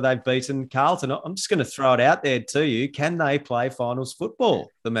St Kilda. They've beaten Carlton. I'm just going to throw it out there to you. Can they play finals football,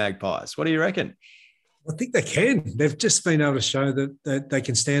 the Magpies? What do you reckon? I think they can. They've just been able to show that they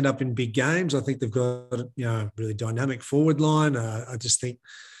can stand up in big games. I think they've got a really dynamic forward line. I just think,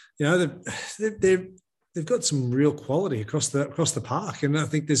 they're they've got some real quality across the park, and I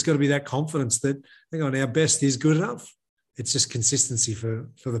think there's got to be that confidence that, hang on, our best is good enough. It's just consistency for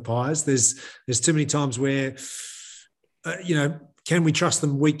the Pies. There's too many times where, can we trust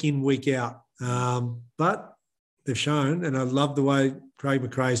them week in, week out? But they've shown, and I love the way Craig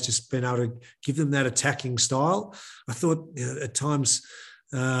McRae's just been able to give them that attacking style. I thought at times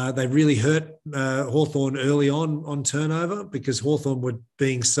they really hurt Hawthorn early on turnover, because Hawthorn were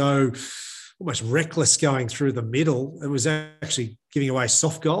being so almost reckless going through the middle. It was actually giving away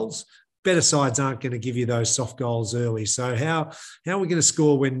soft goals. Better sides aren't going to give you those soft goals early. So how are we going to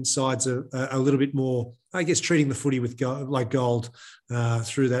score when sides are a little bit more, I guess, treating the footy with gold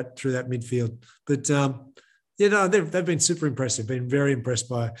through that midfield? But they've been super impressive. Been very impressed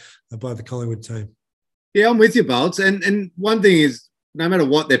by the Collingwood team. Yeah, I'm with you, Bolts. And one thing is, no matter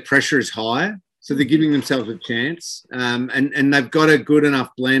what, their pressure is high, so they're giving themselves a chance. And they've got a good enough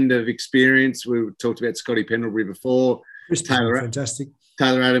blend of experience. We talked about Scotty Pendlebury before. Taylor, fantastic.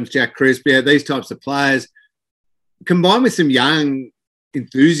 Taylor Adams, Jack Crisp, these types of players, combined with some young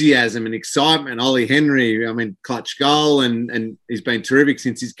enthusiasm and excitement. Ollie Henry, clutch goal, and he's been terrific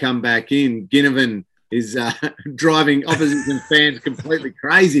since he's come back in. Ginnivan is driving opposition fans completely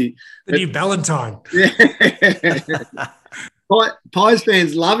crazy. The new Ballantyne. Yeah. Pies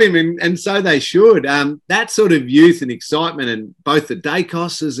fans love him, and so they should. That sort of youth and excitement, and both the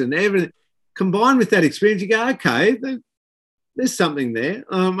Dacoses and everything, combined with that experience, you go, okay, there's something there.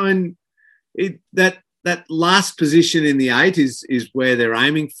 That last position in the 8 is where they're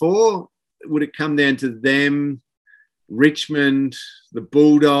aiming for. Would it come down to them, Richmond, the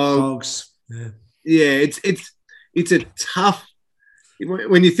Bulldogs? Yeah, it's a tough.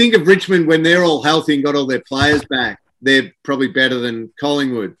 When you think of Richmond, when they're all healthy and got all their players back, they're probably better than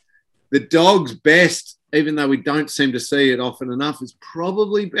Collingwood. The Dogs' best, even though we don't seem to see it often enough, is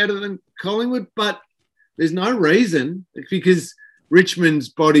probably better than Collingwood, but there's no reason, because Richmond's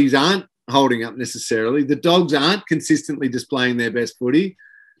bodies aren't holding up necessarily. The Dogs aren't consistently displaying their best footy,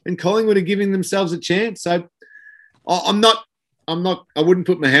 and Collingwood are giving themselves a chance. So I wouldn't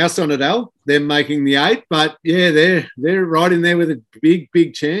put my house on it, Al. They're making the 8, but they're right in there with a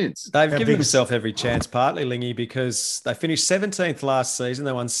big chance. They've given themselves every chance, partly, Lingy, because they finished 17th last season.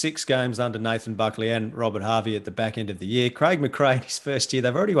 They won 6 games under Nathan Buckley and Robert Harvey at the back end of the year. Craig McRae, in his first year,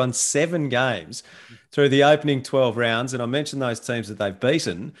 they've already won 7 games through the opening 12 rounds. And I mentioned those teams that they've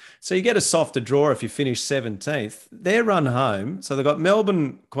beaten. So you get a softer draw if you finish 17th. Their run home, so they've got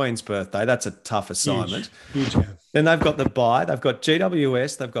Melbourne, Queen's Birthday. That's a tough assignment. Huge. Then they've got the bye. They've got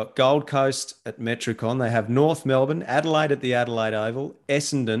GWS. They've got Gold Coast at Metricon. They have North Melbourne, Adelaide at the Adelaide Oval,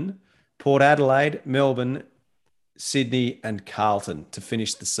 Essendon, Port Adelaide, Melbourne, Sydney and Carlton to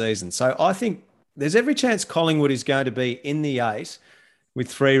finish the season. So I think there's every chance Collingwood is going to be in the 8 with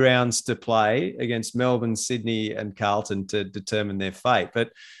 3 rounds to play against Melbourne, Sydney and Carlton to determine their fate.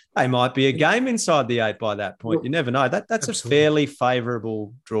 But they might be a game inside the 8 by that point. You never know. That's absolutely a fairly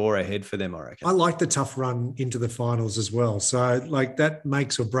favourable draw ahead for them, I reckon. I like the tough run into the finals as well. So that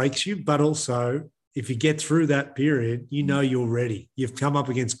makes or breaks you, but also if you get through that period, you're ready. You've come up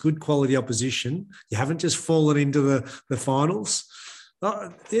against good quality opposition. You haven't just fallen into the finals.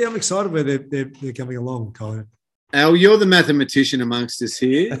 I'm excited where they're coming along, Colin. Al, you're the mathematician amongst us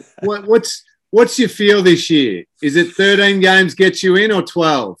here. What's your feel this year? Is it 13 games gets you in or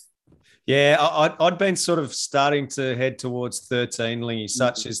 12? Yeah, I'd been sort of starting to head towards 13, Lingy,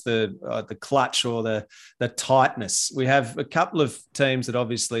 such as the clutch or the tightness. We have a couple of teams that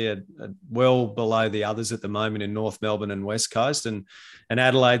obviously are well below the others at the moment in North Melbourne and West Coast, and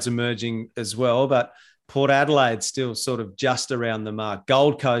Adelaide's emerging as well. But Port Adelaide's still sort of just around the mark.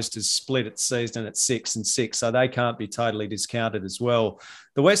 Gold Coast has split its season at 6-6, so they can't be totally discounted as well.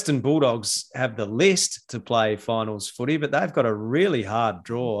 The Western Bulldogs have the list to play finals footy, but they've got a really hard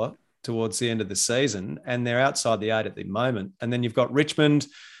draw towards the end of the season, and they're outside the 8 at the moment. And then you've got Richmond,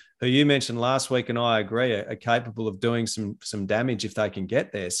 who you mentioned last week, and I agree, are capable of doing some damage if they can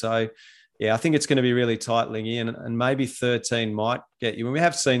get there. So, yeah, I think it's going to be really tight, Lingy, and maybe 13 might get you. And we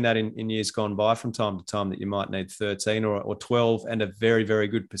have seen that in years gone by from time to time that you might need 13 or 12 and a very, very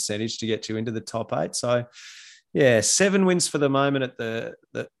good percentage to get you into the top 8. So, yeah, 7 wins for the moment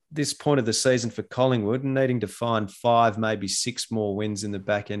at this point of the season for Collingwood, and needing to find 5, maybe 6 more wins in the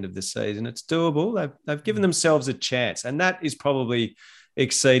back end of the season. It's doable. They've given themselves a chance, and that is probably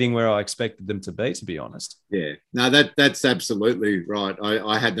exceeding where I expected them to be honest. Yeah, no, that's absolutely right.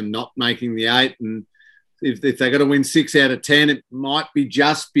 I had them not making the 8, and if they got to win 6 out of 10, it might be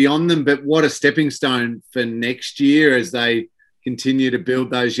just beyond them. But what a stepping stone for next year as they continue to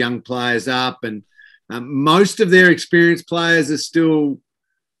build those young players up. And most of their experienced players are still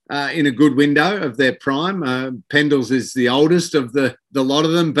in a good window of their prime. Pendles is the oldest of the lot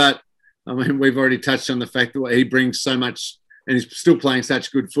of them, but I mean, we've already touched on the fact that he brings so much and he's still playing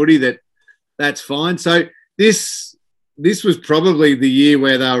such good footy that's fine. So this was probably the year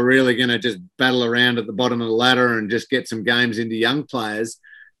where they were really going to just battle around at the bottom of the ladder and just get some games into young players.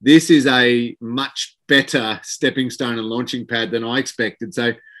 This is a much better stepping stone and launching pad than I expected.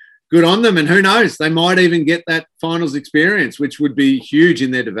 So good on them. And who knows, they might even get that finals experience, which would be huge in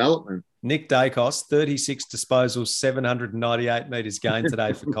their development. Nick Dacos, 36 disposals, 798 metres gained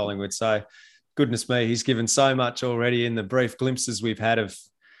today for Collingwood. So goodness me, he's given so much already in the brief glimpses we've had of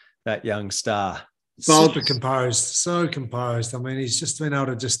that young star. Super composed, so composed. I mean, he's just been able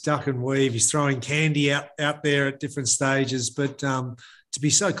to just duck and weave. He's throwing candy out there at different stages, but to be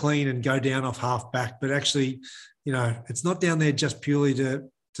so clean and go down off half back, but actually, you know, it's not down there just purely to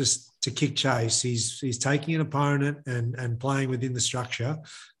kick chase. He's taking an opponent and playing within the structure.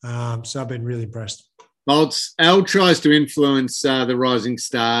 So I've been really impressed. Bolts, Al tries to influence the Rising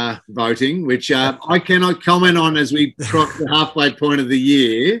Star voting, which I cannot comment on as we cross the halfway point of the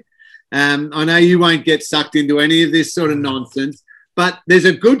year. I know you won't get sucked into any of this sort of nonsense, but there's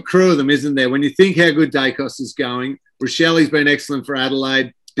a good crew of them, isn't there? When you think how good Dacos is going, Rochelli's been excellent for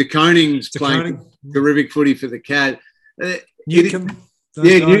Adelaide. De Koning's playing terrific footy for the Cat. Newcomb.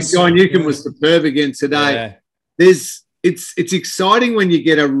 Newcomb was superb again today. Yeah. It's exciting when you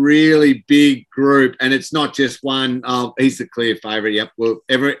get a really big group and it's not just one. Oh, he's the clear favourite. Yep. Well,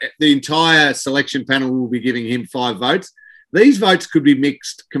 the entire selection panel will be giving him 5 votes. These votes could be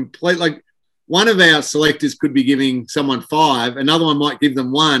mixed completely. Like one of our selectors could be giving someone 5, another one might give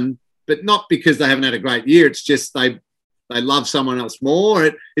them 1, but not because they haven't had a great year. It's just they love someone else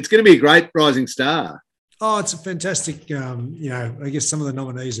more. It's going to be a great Rising Star. Oh, it's a fantastic, I guess some of the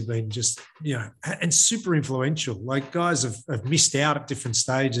nominees have been just, and super influential. Like guys have missed out at different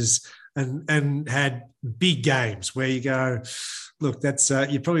stages and had big games where you go, look, that's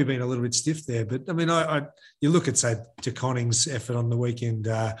you've probably been a little bit stiff there. But, I mean, you look at, say, De Koning's effort on the weekend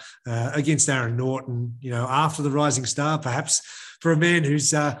against Aaron Norton, after the Rising Star, perhaps for a man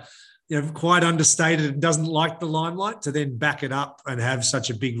who's quite understated and doesn't like the limelight, to then back it up and have such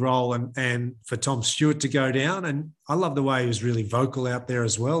a big role and for Tom Stewart to go down. And I love the way he was really vocal out there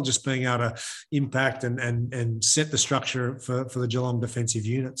as well, just being able to impact and set the structure for the Geelong defensive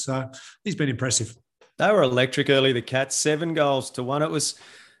unit. So he's been impressive. They were electric early, the Cats, 7 goals to 1. It was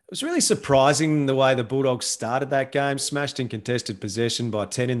really surprising the way the Bulldogs started that game, smashed in contested possession by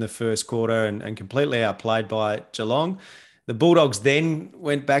 10 in the first quarter and completely outplayed by Geelong. The Bulldogs then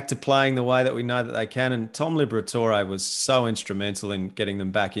went back to playing the way that we know that they can, and Tom Liberatore was so instrumental in getting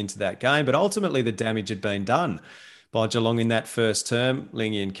them back into that game. But ultimately, the damage had been done by Geelong in that first term.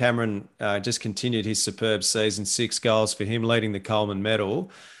 Lingy and Cameron just continued his superb season, 6 goals for him, leading the Coleman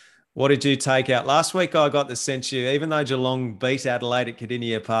medal. What did you take out? Last week, I got the sense you, even though Geelong beat Adelaide at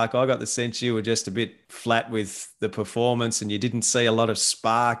Cardinia Park, I got the sense you were just a bit flat with the performance and you didn't see a lot of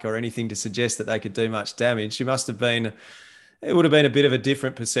spark or anything to suggest that they could do much damage. You must have been... It would have been a bit of a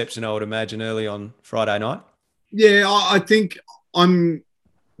different perception, I would imagine, early on Friday night. Yeah, I think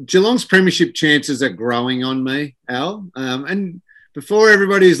Geelong's premiership chances are growing on me, Al. And before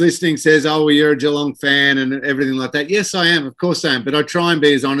everybody who's listening says, oh, well, you're a Geelong fan and everything like that. Yes, I am. Of course I am. But I try and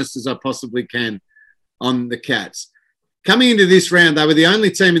be as honest as I possibly can on the Cats. Coming into this round, they were the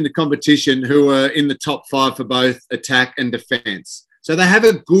only team in the competition who were in the top 5 for both attack and defence. So they have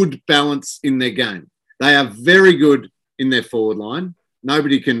a good balance in their game. They are very good in their forward line.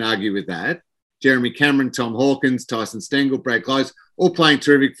 Nobody can argue with that. Jeremy Cameron, Tom Hawkins, Tyson Stengel, Brad Close, all playing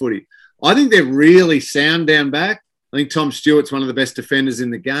terrific footy. I think they're really sound down back. I think Tom Stewart's one of the best defenders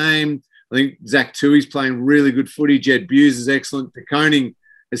in the game. I think Zach Tui's playing really good footy. Jed Buse is excellent. De Koning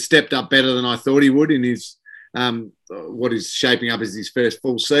has stepped up better than I thought he would in his what is shaping up as his first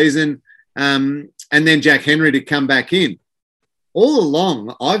full season. And then Jack Henry to come back in. All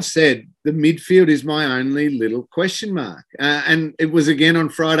along, I've said the midfield is my only little question mark. And it was again on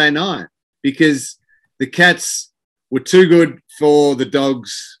Friday night because the Cats were too good for the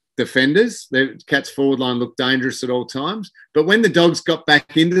Dogs' defenders. The Cats' forward line looked dangerous at all times. But when the Dogs got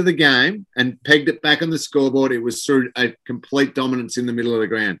back into the game and pegged it back on the scoreboard, it was through a complete dominance in the middle of the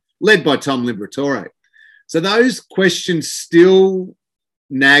ground, led by Tom Liberatore. So those questions still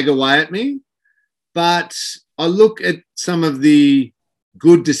nag away at me. But I look at some of the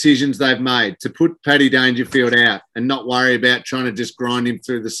good decisions they've made to put Paddy Dangerfield out and not worry about trying to just grind him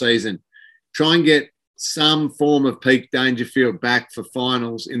through the season. Try and get some form of peak Dangerfield back for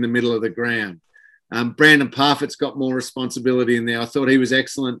finals in the middle of the ground. Brandon Parfitt's got more responsibility in there. I thought he was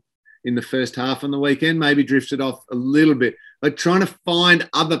excellent in the first half on the weekend, maybe drifted off a little bit. Like trying to find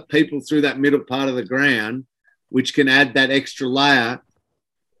other people through that middle part of the ground, which can add that extra layer.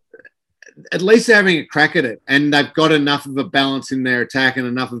 At least they're having a crack at it, and they've got enough of a balance in their attack and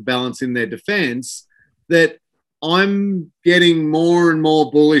enough of balance in their defence that I'm getting more and more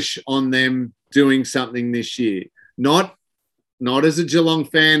bullish on them doing something this year. Not as a Geelong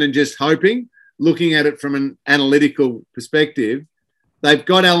fan and just hoping, looking at it from an analytical perspective. They've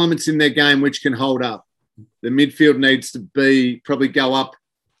got elements in their game which can hold up. The midfield needs to probably go up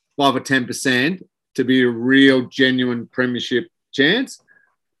 5 or 10% to be a real, genuine premiership chance.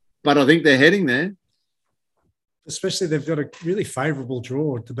 But I think they're heading there. Especially they've got a really favourable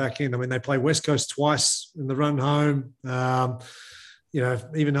draw at the back end. I mean, they play West Coast twice in the run home.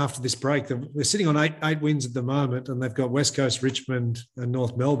 Even after this break, they're sitting on eight wins at the moment, and they've got West Coast, Richmond, and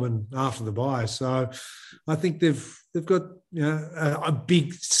North Melbourne after the bye. So I think they've got a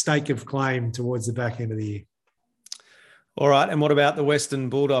big stake of claim towards the back end of the year. All right, and what about the Western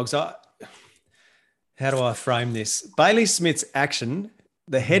Bulldogs? How do I frame this? Bailey Smith's action,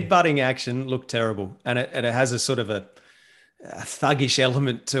 the headbutting action, looked terrible, and it has a sort of a thuggish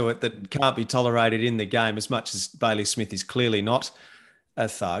element to it that can't be tolerated in the game, as much as Bailey Smith is clearly not a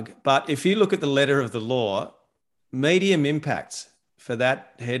thug. But if you look at the letter of the law, medium impact for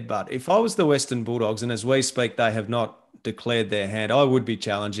that headbutt. If I was the Western Bulldogs, and as we speak, they have not declared their hand, I would be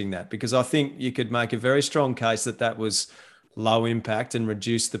challenging that, because I think you could make a very strong case that was low impact and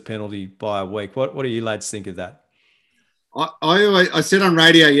reduce the penalty by a week. What do you lads think of that? I said on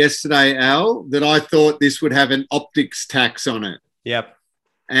radio yesterday, Al, that I thought this would have an optics tax on it. Yep.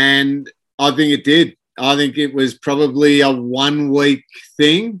 And I think it did. I think it was probably a 1 week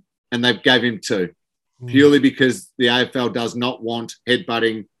thing, and they gave him 2, purely because the AFL does not want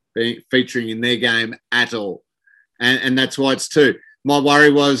headbutting featuring in their game at all. And that's why it's 2. My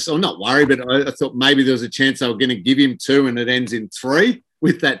worry was, or not worry, but I thought maybe there was a chance they were going to give him 2 and it ends in 3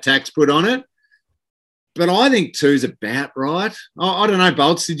 with that tax put on it. But I think 2's about right. I don't know,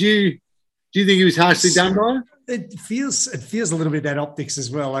 Bolts. Do you think he was harshly done by? It feels a little bit that optics as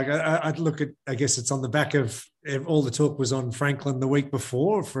well. Like I'd look at, I guess it's on the back of all the talk was on Franklin the week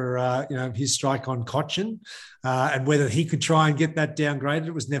before for his strike on Cochin, and whether he could try and get that downgraded.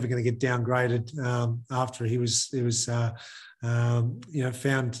 It was never going to get downgraded after he was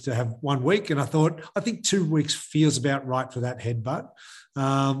found to have 1 week. And I think 2 weeks feels about right for that headbutt.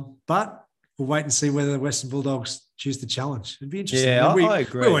 But we'll wait and see whether the Western Bulldogs choose the challenge. It'd be interesting. Yeah, I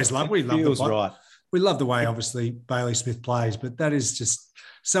agree. We love the right. We love the way, obviously, Bailey Smith plays, but that is just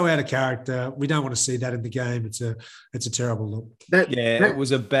so out of character. We don't want to see that in the game. It's a terrible look. It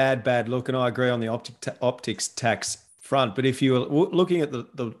was a bad look, and I agree on the optics tax front. But if you were looking at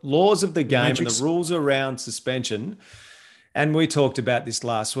the laws of the game and the rules around suspension, and we talked about this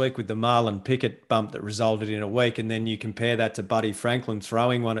last week with the Marlon Pickett bump that resulted in a week, and then you compare that to Buddy Franklin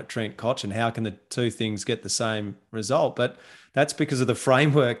throwing one at Trent Cotchin. How can the two things get the same result? But that's because of the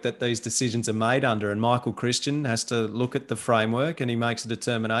framework that these decisions are made under, and Michael Christian has to look at the framework and he makes a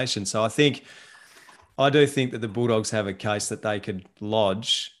determination. So I do think that the Bulldogs have a case that they could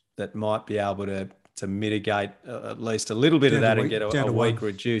lodge that might be able to mitigate at least a little bit of that and get a week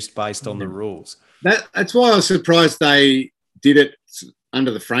reduced based on the rules. That's why I was surprised they did it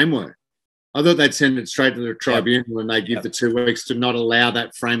under the framework. I thought they'd send it straight to the tribunal and they give the 2 weeks to not allow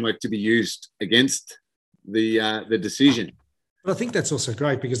that framework to be used against the decision. But I think that's also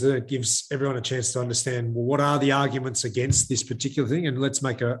great because then it gives everyone a chance to understand, well, what are the arguments against this particular thing? And let's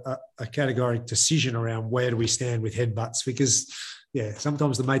make a categorical decision around where do we stand with headbutts, because,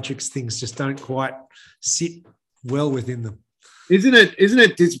 sometimes the matrix things just don't quite sit well within them. Isn't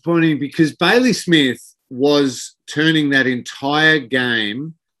it disappointing? Because Bailey Smith was turning that entire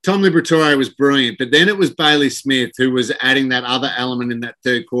game. Tom Liberatore was brilliant, but then it was Bailey Smith who was adding that other element in that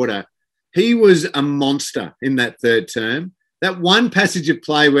third quarter. He was a monster in that third term. That one passage of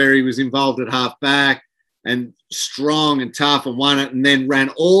play where he was involved at half back and strong and tough and won it and then ran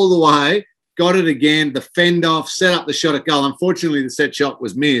all the way, got it again, the fend off, set up the shot at goal. Unfortunately, the set shot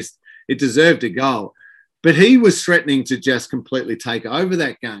was missed. It deserved a goal. But he was threatening to just completely take over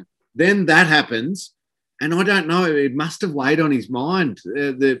that game. Then that happens, and I don't know, it must have weighed on his mind,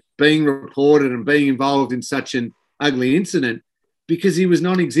 the being reported and being involved in such an ugly incident, because he was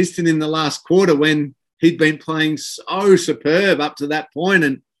non-existent in the last quarter when he'd been playing so superb up to that point.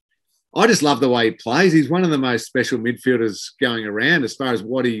 And I just love the way he plays. He's one of the most special midfielders going around as far as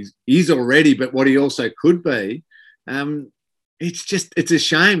what he is already, but what he also could be. It's a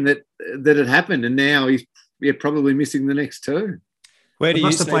shame that it happened. And now he's probably missing the next 2. Where do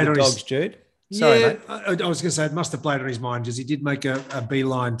you see the Dogs, Jude? Sorry, mate. I was going to say it must have played on his mind because he did make a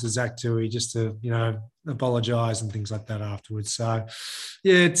beeline to Zach Tui just to, apologise and things like that afterwards. So,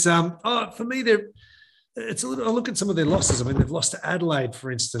 yeah, it's for me, it's a little. I look at some of their losses. I mean, they've lost to Adelaide,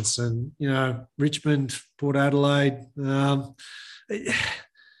 for instance, and Richmond, Port Adelaide.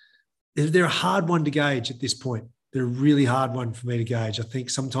 They're a hard one to gauge at this point. They're a really hard one for me to gauge. I think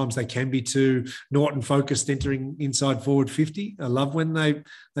sometimes they can be too Norton focused, entering inside forward 50. I love when they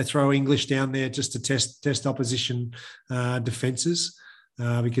throw English down there just to test opposition defences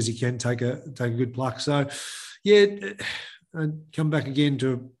because he can take a good pluck. So, yeah, and come back again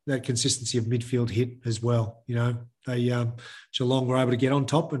to that consistency of midfield hit as well. They Geelong were able to get on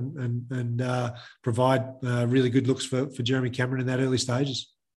top and provide really good looks for Jeremy Cameron in that early stages.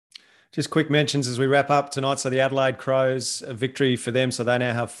 Just quick mentions as we wrap up tonight. So the Adelaide Crows, a victory for them. So they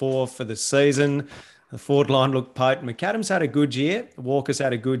now have 4 for the season. The forward line looked potent. McAdams had a good year. Walker's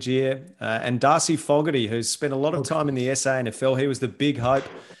had a good year. And Darcy Fogarty, who's spent a lot of time in the SANFL, he was the big hope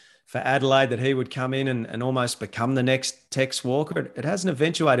for Adelaide that he would come in and almost become the next Tex Walker. It hasn't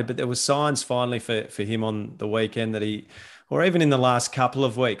eventuated, but there were signs finally for him on the weekend that or even in the last couple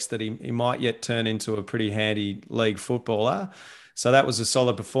of weeks, that he might yet turn into a pretty handy league footballer. So that was a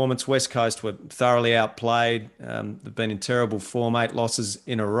solid performance. West Coast were thoroughly outplayed. They've been in terrible form, 8 losses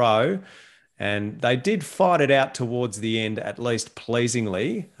in a row. And they did fight it out towards the end, at least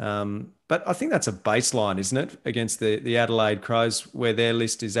pleasingly. But I think that's a baseline, isn't it, against the Adelaide Crows, where their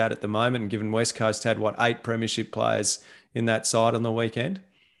list is at the moment, and given West Coast had, 8 premiership players in that side on the weekend?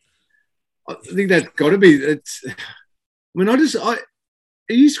 I think that's got to be.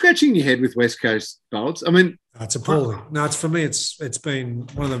 Are you scratching your head with West Coast, Bolts? I mean, it's appalling. No, for me, it's been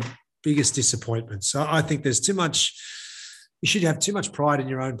one of the biggest disappointments. So I think there's too much. You should have too much pride in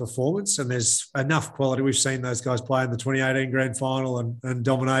your own performance, and there's enough quality. We've seen those guys play in the 2018 grand final and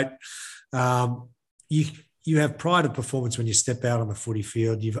dominate. You have pride of performance when you step out on the footy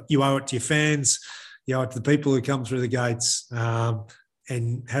field. You owe it to your fans, you owe it to the people who come through the gates,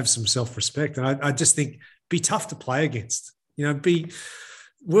 and have some self-respect. And I just think be tough to play against.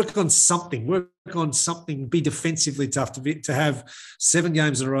 Work on something, be defensively tough to have 7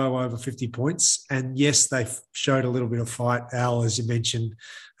 games in a row over 50 points. And yes, they showed a little bit of fight. Al, as you mentioned,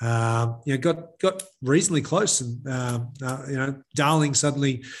 got reasonably close, and Darling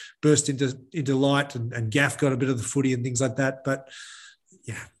suddenly burst into light, and Gaff got a bit of the footy and things like that. But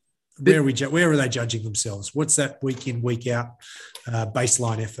yeah, where are they judging themselves? What's that week in, week out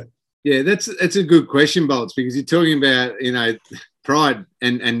baseline effort? Yeah, that's a good question, Bolts, because you're talking about pride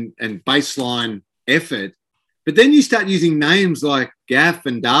and baseline effort, but then you start using names like Gaff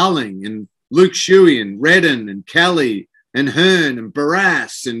and Darling and Luke Shuey and Redden and Kelly and Hearn and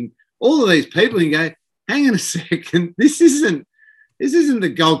Barras and all of these people, and you go, hang on a second, this isn't the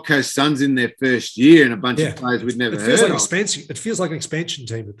Gold Coast Suns in their first year and a bunch of players we'd never heard of. It feels like an expansion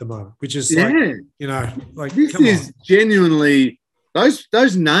team at the moment, which is this is genuinely.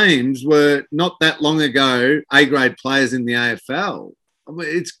 Those names were not that long ago A-grade players in the AFL. I mean,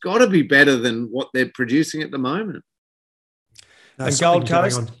 it's got to be better than what they're producing at the moment. And Gold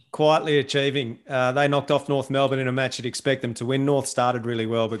Coast quietly achieving. They knocked off North Melbourne in a match you'd expect them to win. North started really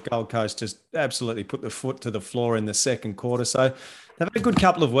well, but Gold Coast just absolutely put the foot to the floor in the second quarter. So they've had a good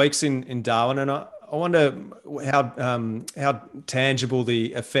couple of weeks in Darwin, and I wonder how tangible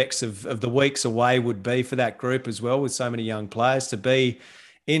the effects of the weeks away would be for that group as well, with so many young players to be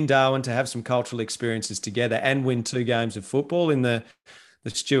in Darwin, to have some cultural experiences together and win 2 games of football in the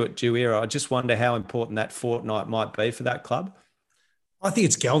Stuart Dew era. I just wonder how important that fortnight might be for that club. I think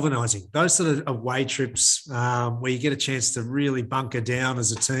it's galvanising. Those sort of away trips where you get a chance to really bunker down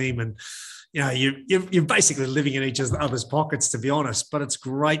as a team, and you're basically living in each other's pockets, to be honest. But it's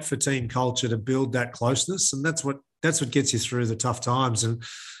great for team culture to build that closeness, and that's what gets you through the tough times. And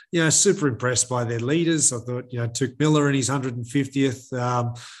super impressed by their leaders. I thought Tuke Miller in his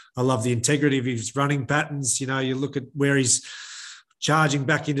 150th. I love the integrity of his running patterns. You look at where he's charging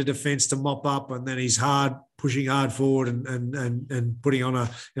back into defence to mop up, and then he's pushing hard forward and putting on a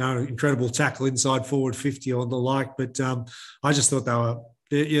incredible tackle inside forward 50 or the like. But I just thought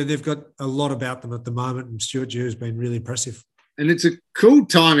they've got a lot about them at the moment, and Stuart Dew has been really impressive. And it's a cool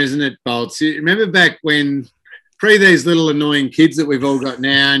time, isn't it, Bolts? You remember back when, pre these little annoying kids that we've all got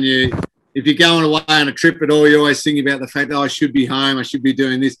now, and if you're going away on a trip at all, you're always thinking about the fact that I should be home, I should be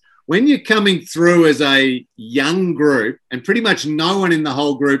doing this. When you're coming through as a young group, and pretty much no one in the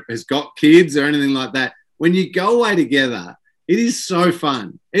whole group has got kids or anything like that, when you go away together, it is so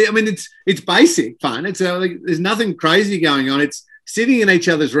fun. I mean, it's basic fun. It's there's nothing crazy going on. It's sitting in each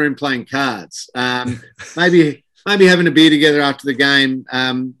other's room playing cards, maybe having a beer together after the game,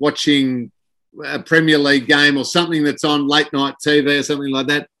 watching a Premier League game or something that's on late night TV or something like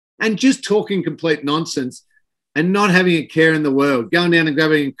that. and just talking complete nonsense and not having a care in the world, going down and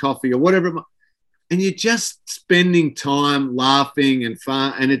grabbing a coffee or whatever. And you're just spending time laughing and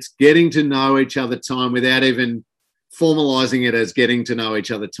fun, and it's getting to know each other time without even formalising it as getting to know each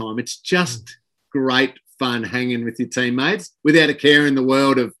other time. It's just great fun hanging with your teammates without a care in the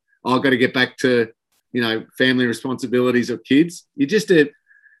world of, oh, I've got to get back to, family responsibilities or kids. You're just your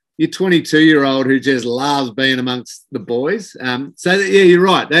 22-year-old who just loves being amongst the boys. So yeah, you're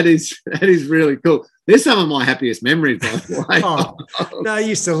right. That is really cool. There's some of my happiest memories, by the way. No, I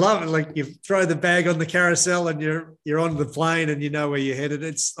used to love it. Like you throw the bag on the carousel and you're on the plane and you know where you're headed.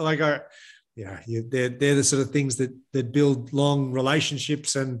 It's like, they're the sort of things that build long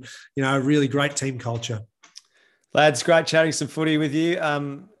relationships and, a really great team culture. Lads, great chatting some footy with you.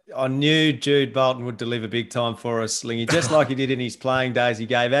 I knew Jude Bolton would deliver big time for us, Lingy, just like he did in his playing days. He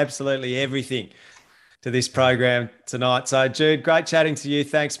gave absolutely everything to this program tonight. So, Jude, great chatting to you.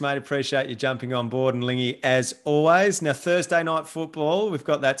 Thanks, mate. Appreciate you jumping on board. And Lingy, as always. Now, Thursday night football, we've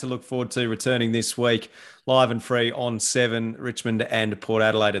got that to look forward to returning this week, live and free on 7, Richmond and Port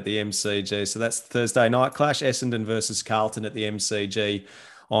Adelaide at the MCG. So that's the Thursday night clash, Essendon versus Carlton at the MCG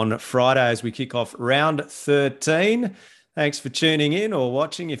on Friday as we kick off round 13. Thanks for tuning in or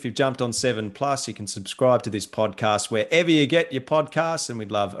watching. If you've jumped on 7+, you can subscribe to this podcast wherever you get your podcasts, and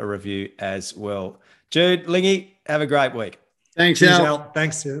we'd love a review as well. Jude, Lingy, have a great week. Thanks, Al.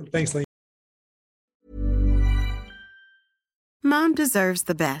 Thanks, Lingy. Mom deserves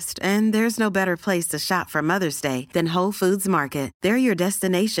the best, and there's no better place to shop for Mother's Day than Whole Foods Market. They're your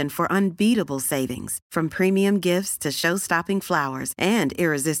destination for unbeatable savings, from premium gifts to show-stopping flowers and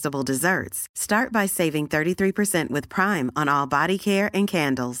irresistible desserts. Start by saving 33% with Prime on all body care and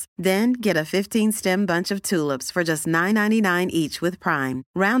candles. Then get a 15-stem bunch of tulips for just $9.99 each with Prime.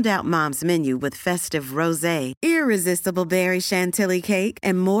 Round out Mom's menu with festive rosé, irresistible berry chantilly cake,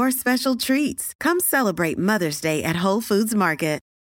 and more special treats. Come celebrate Mother's Day at Whole Foods Market.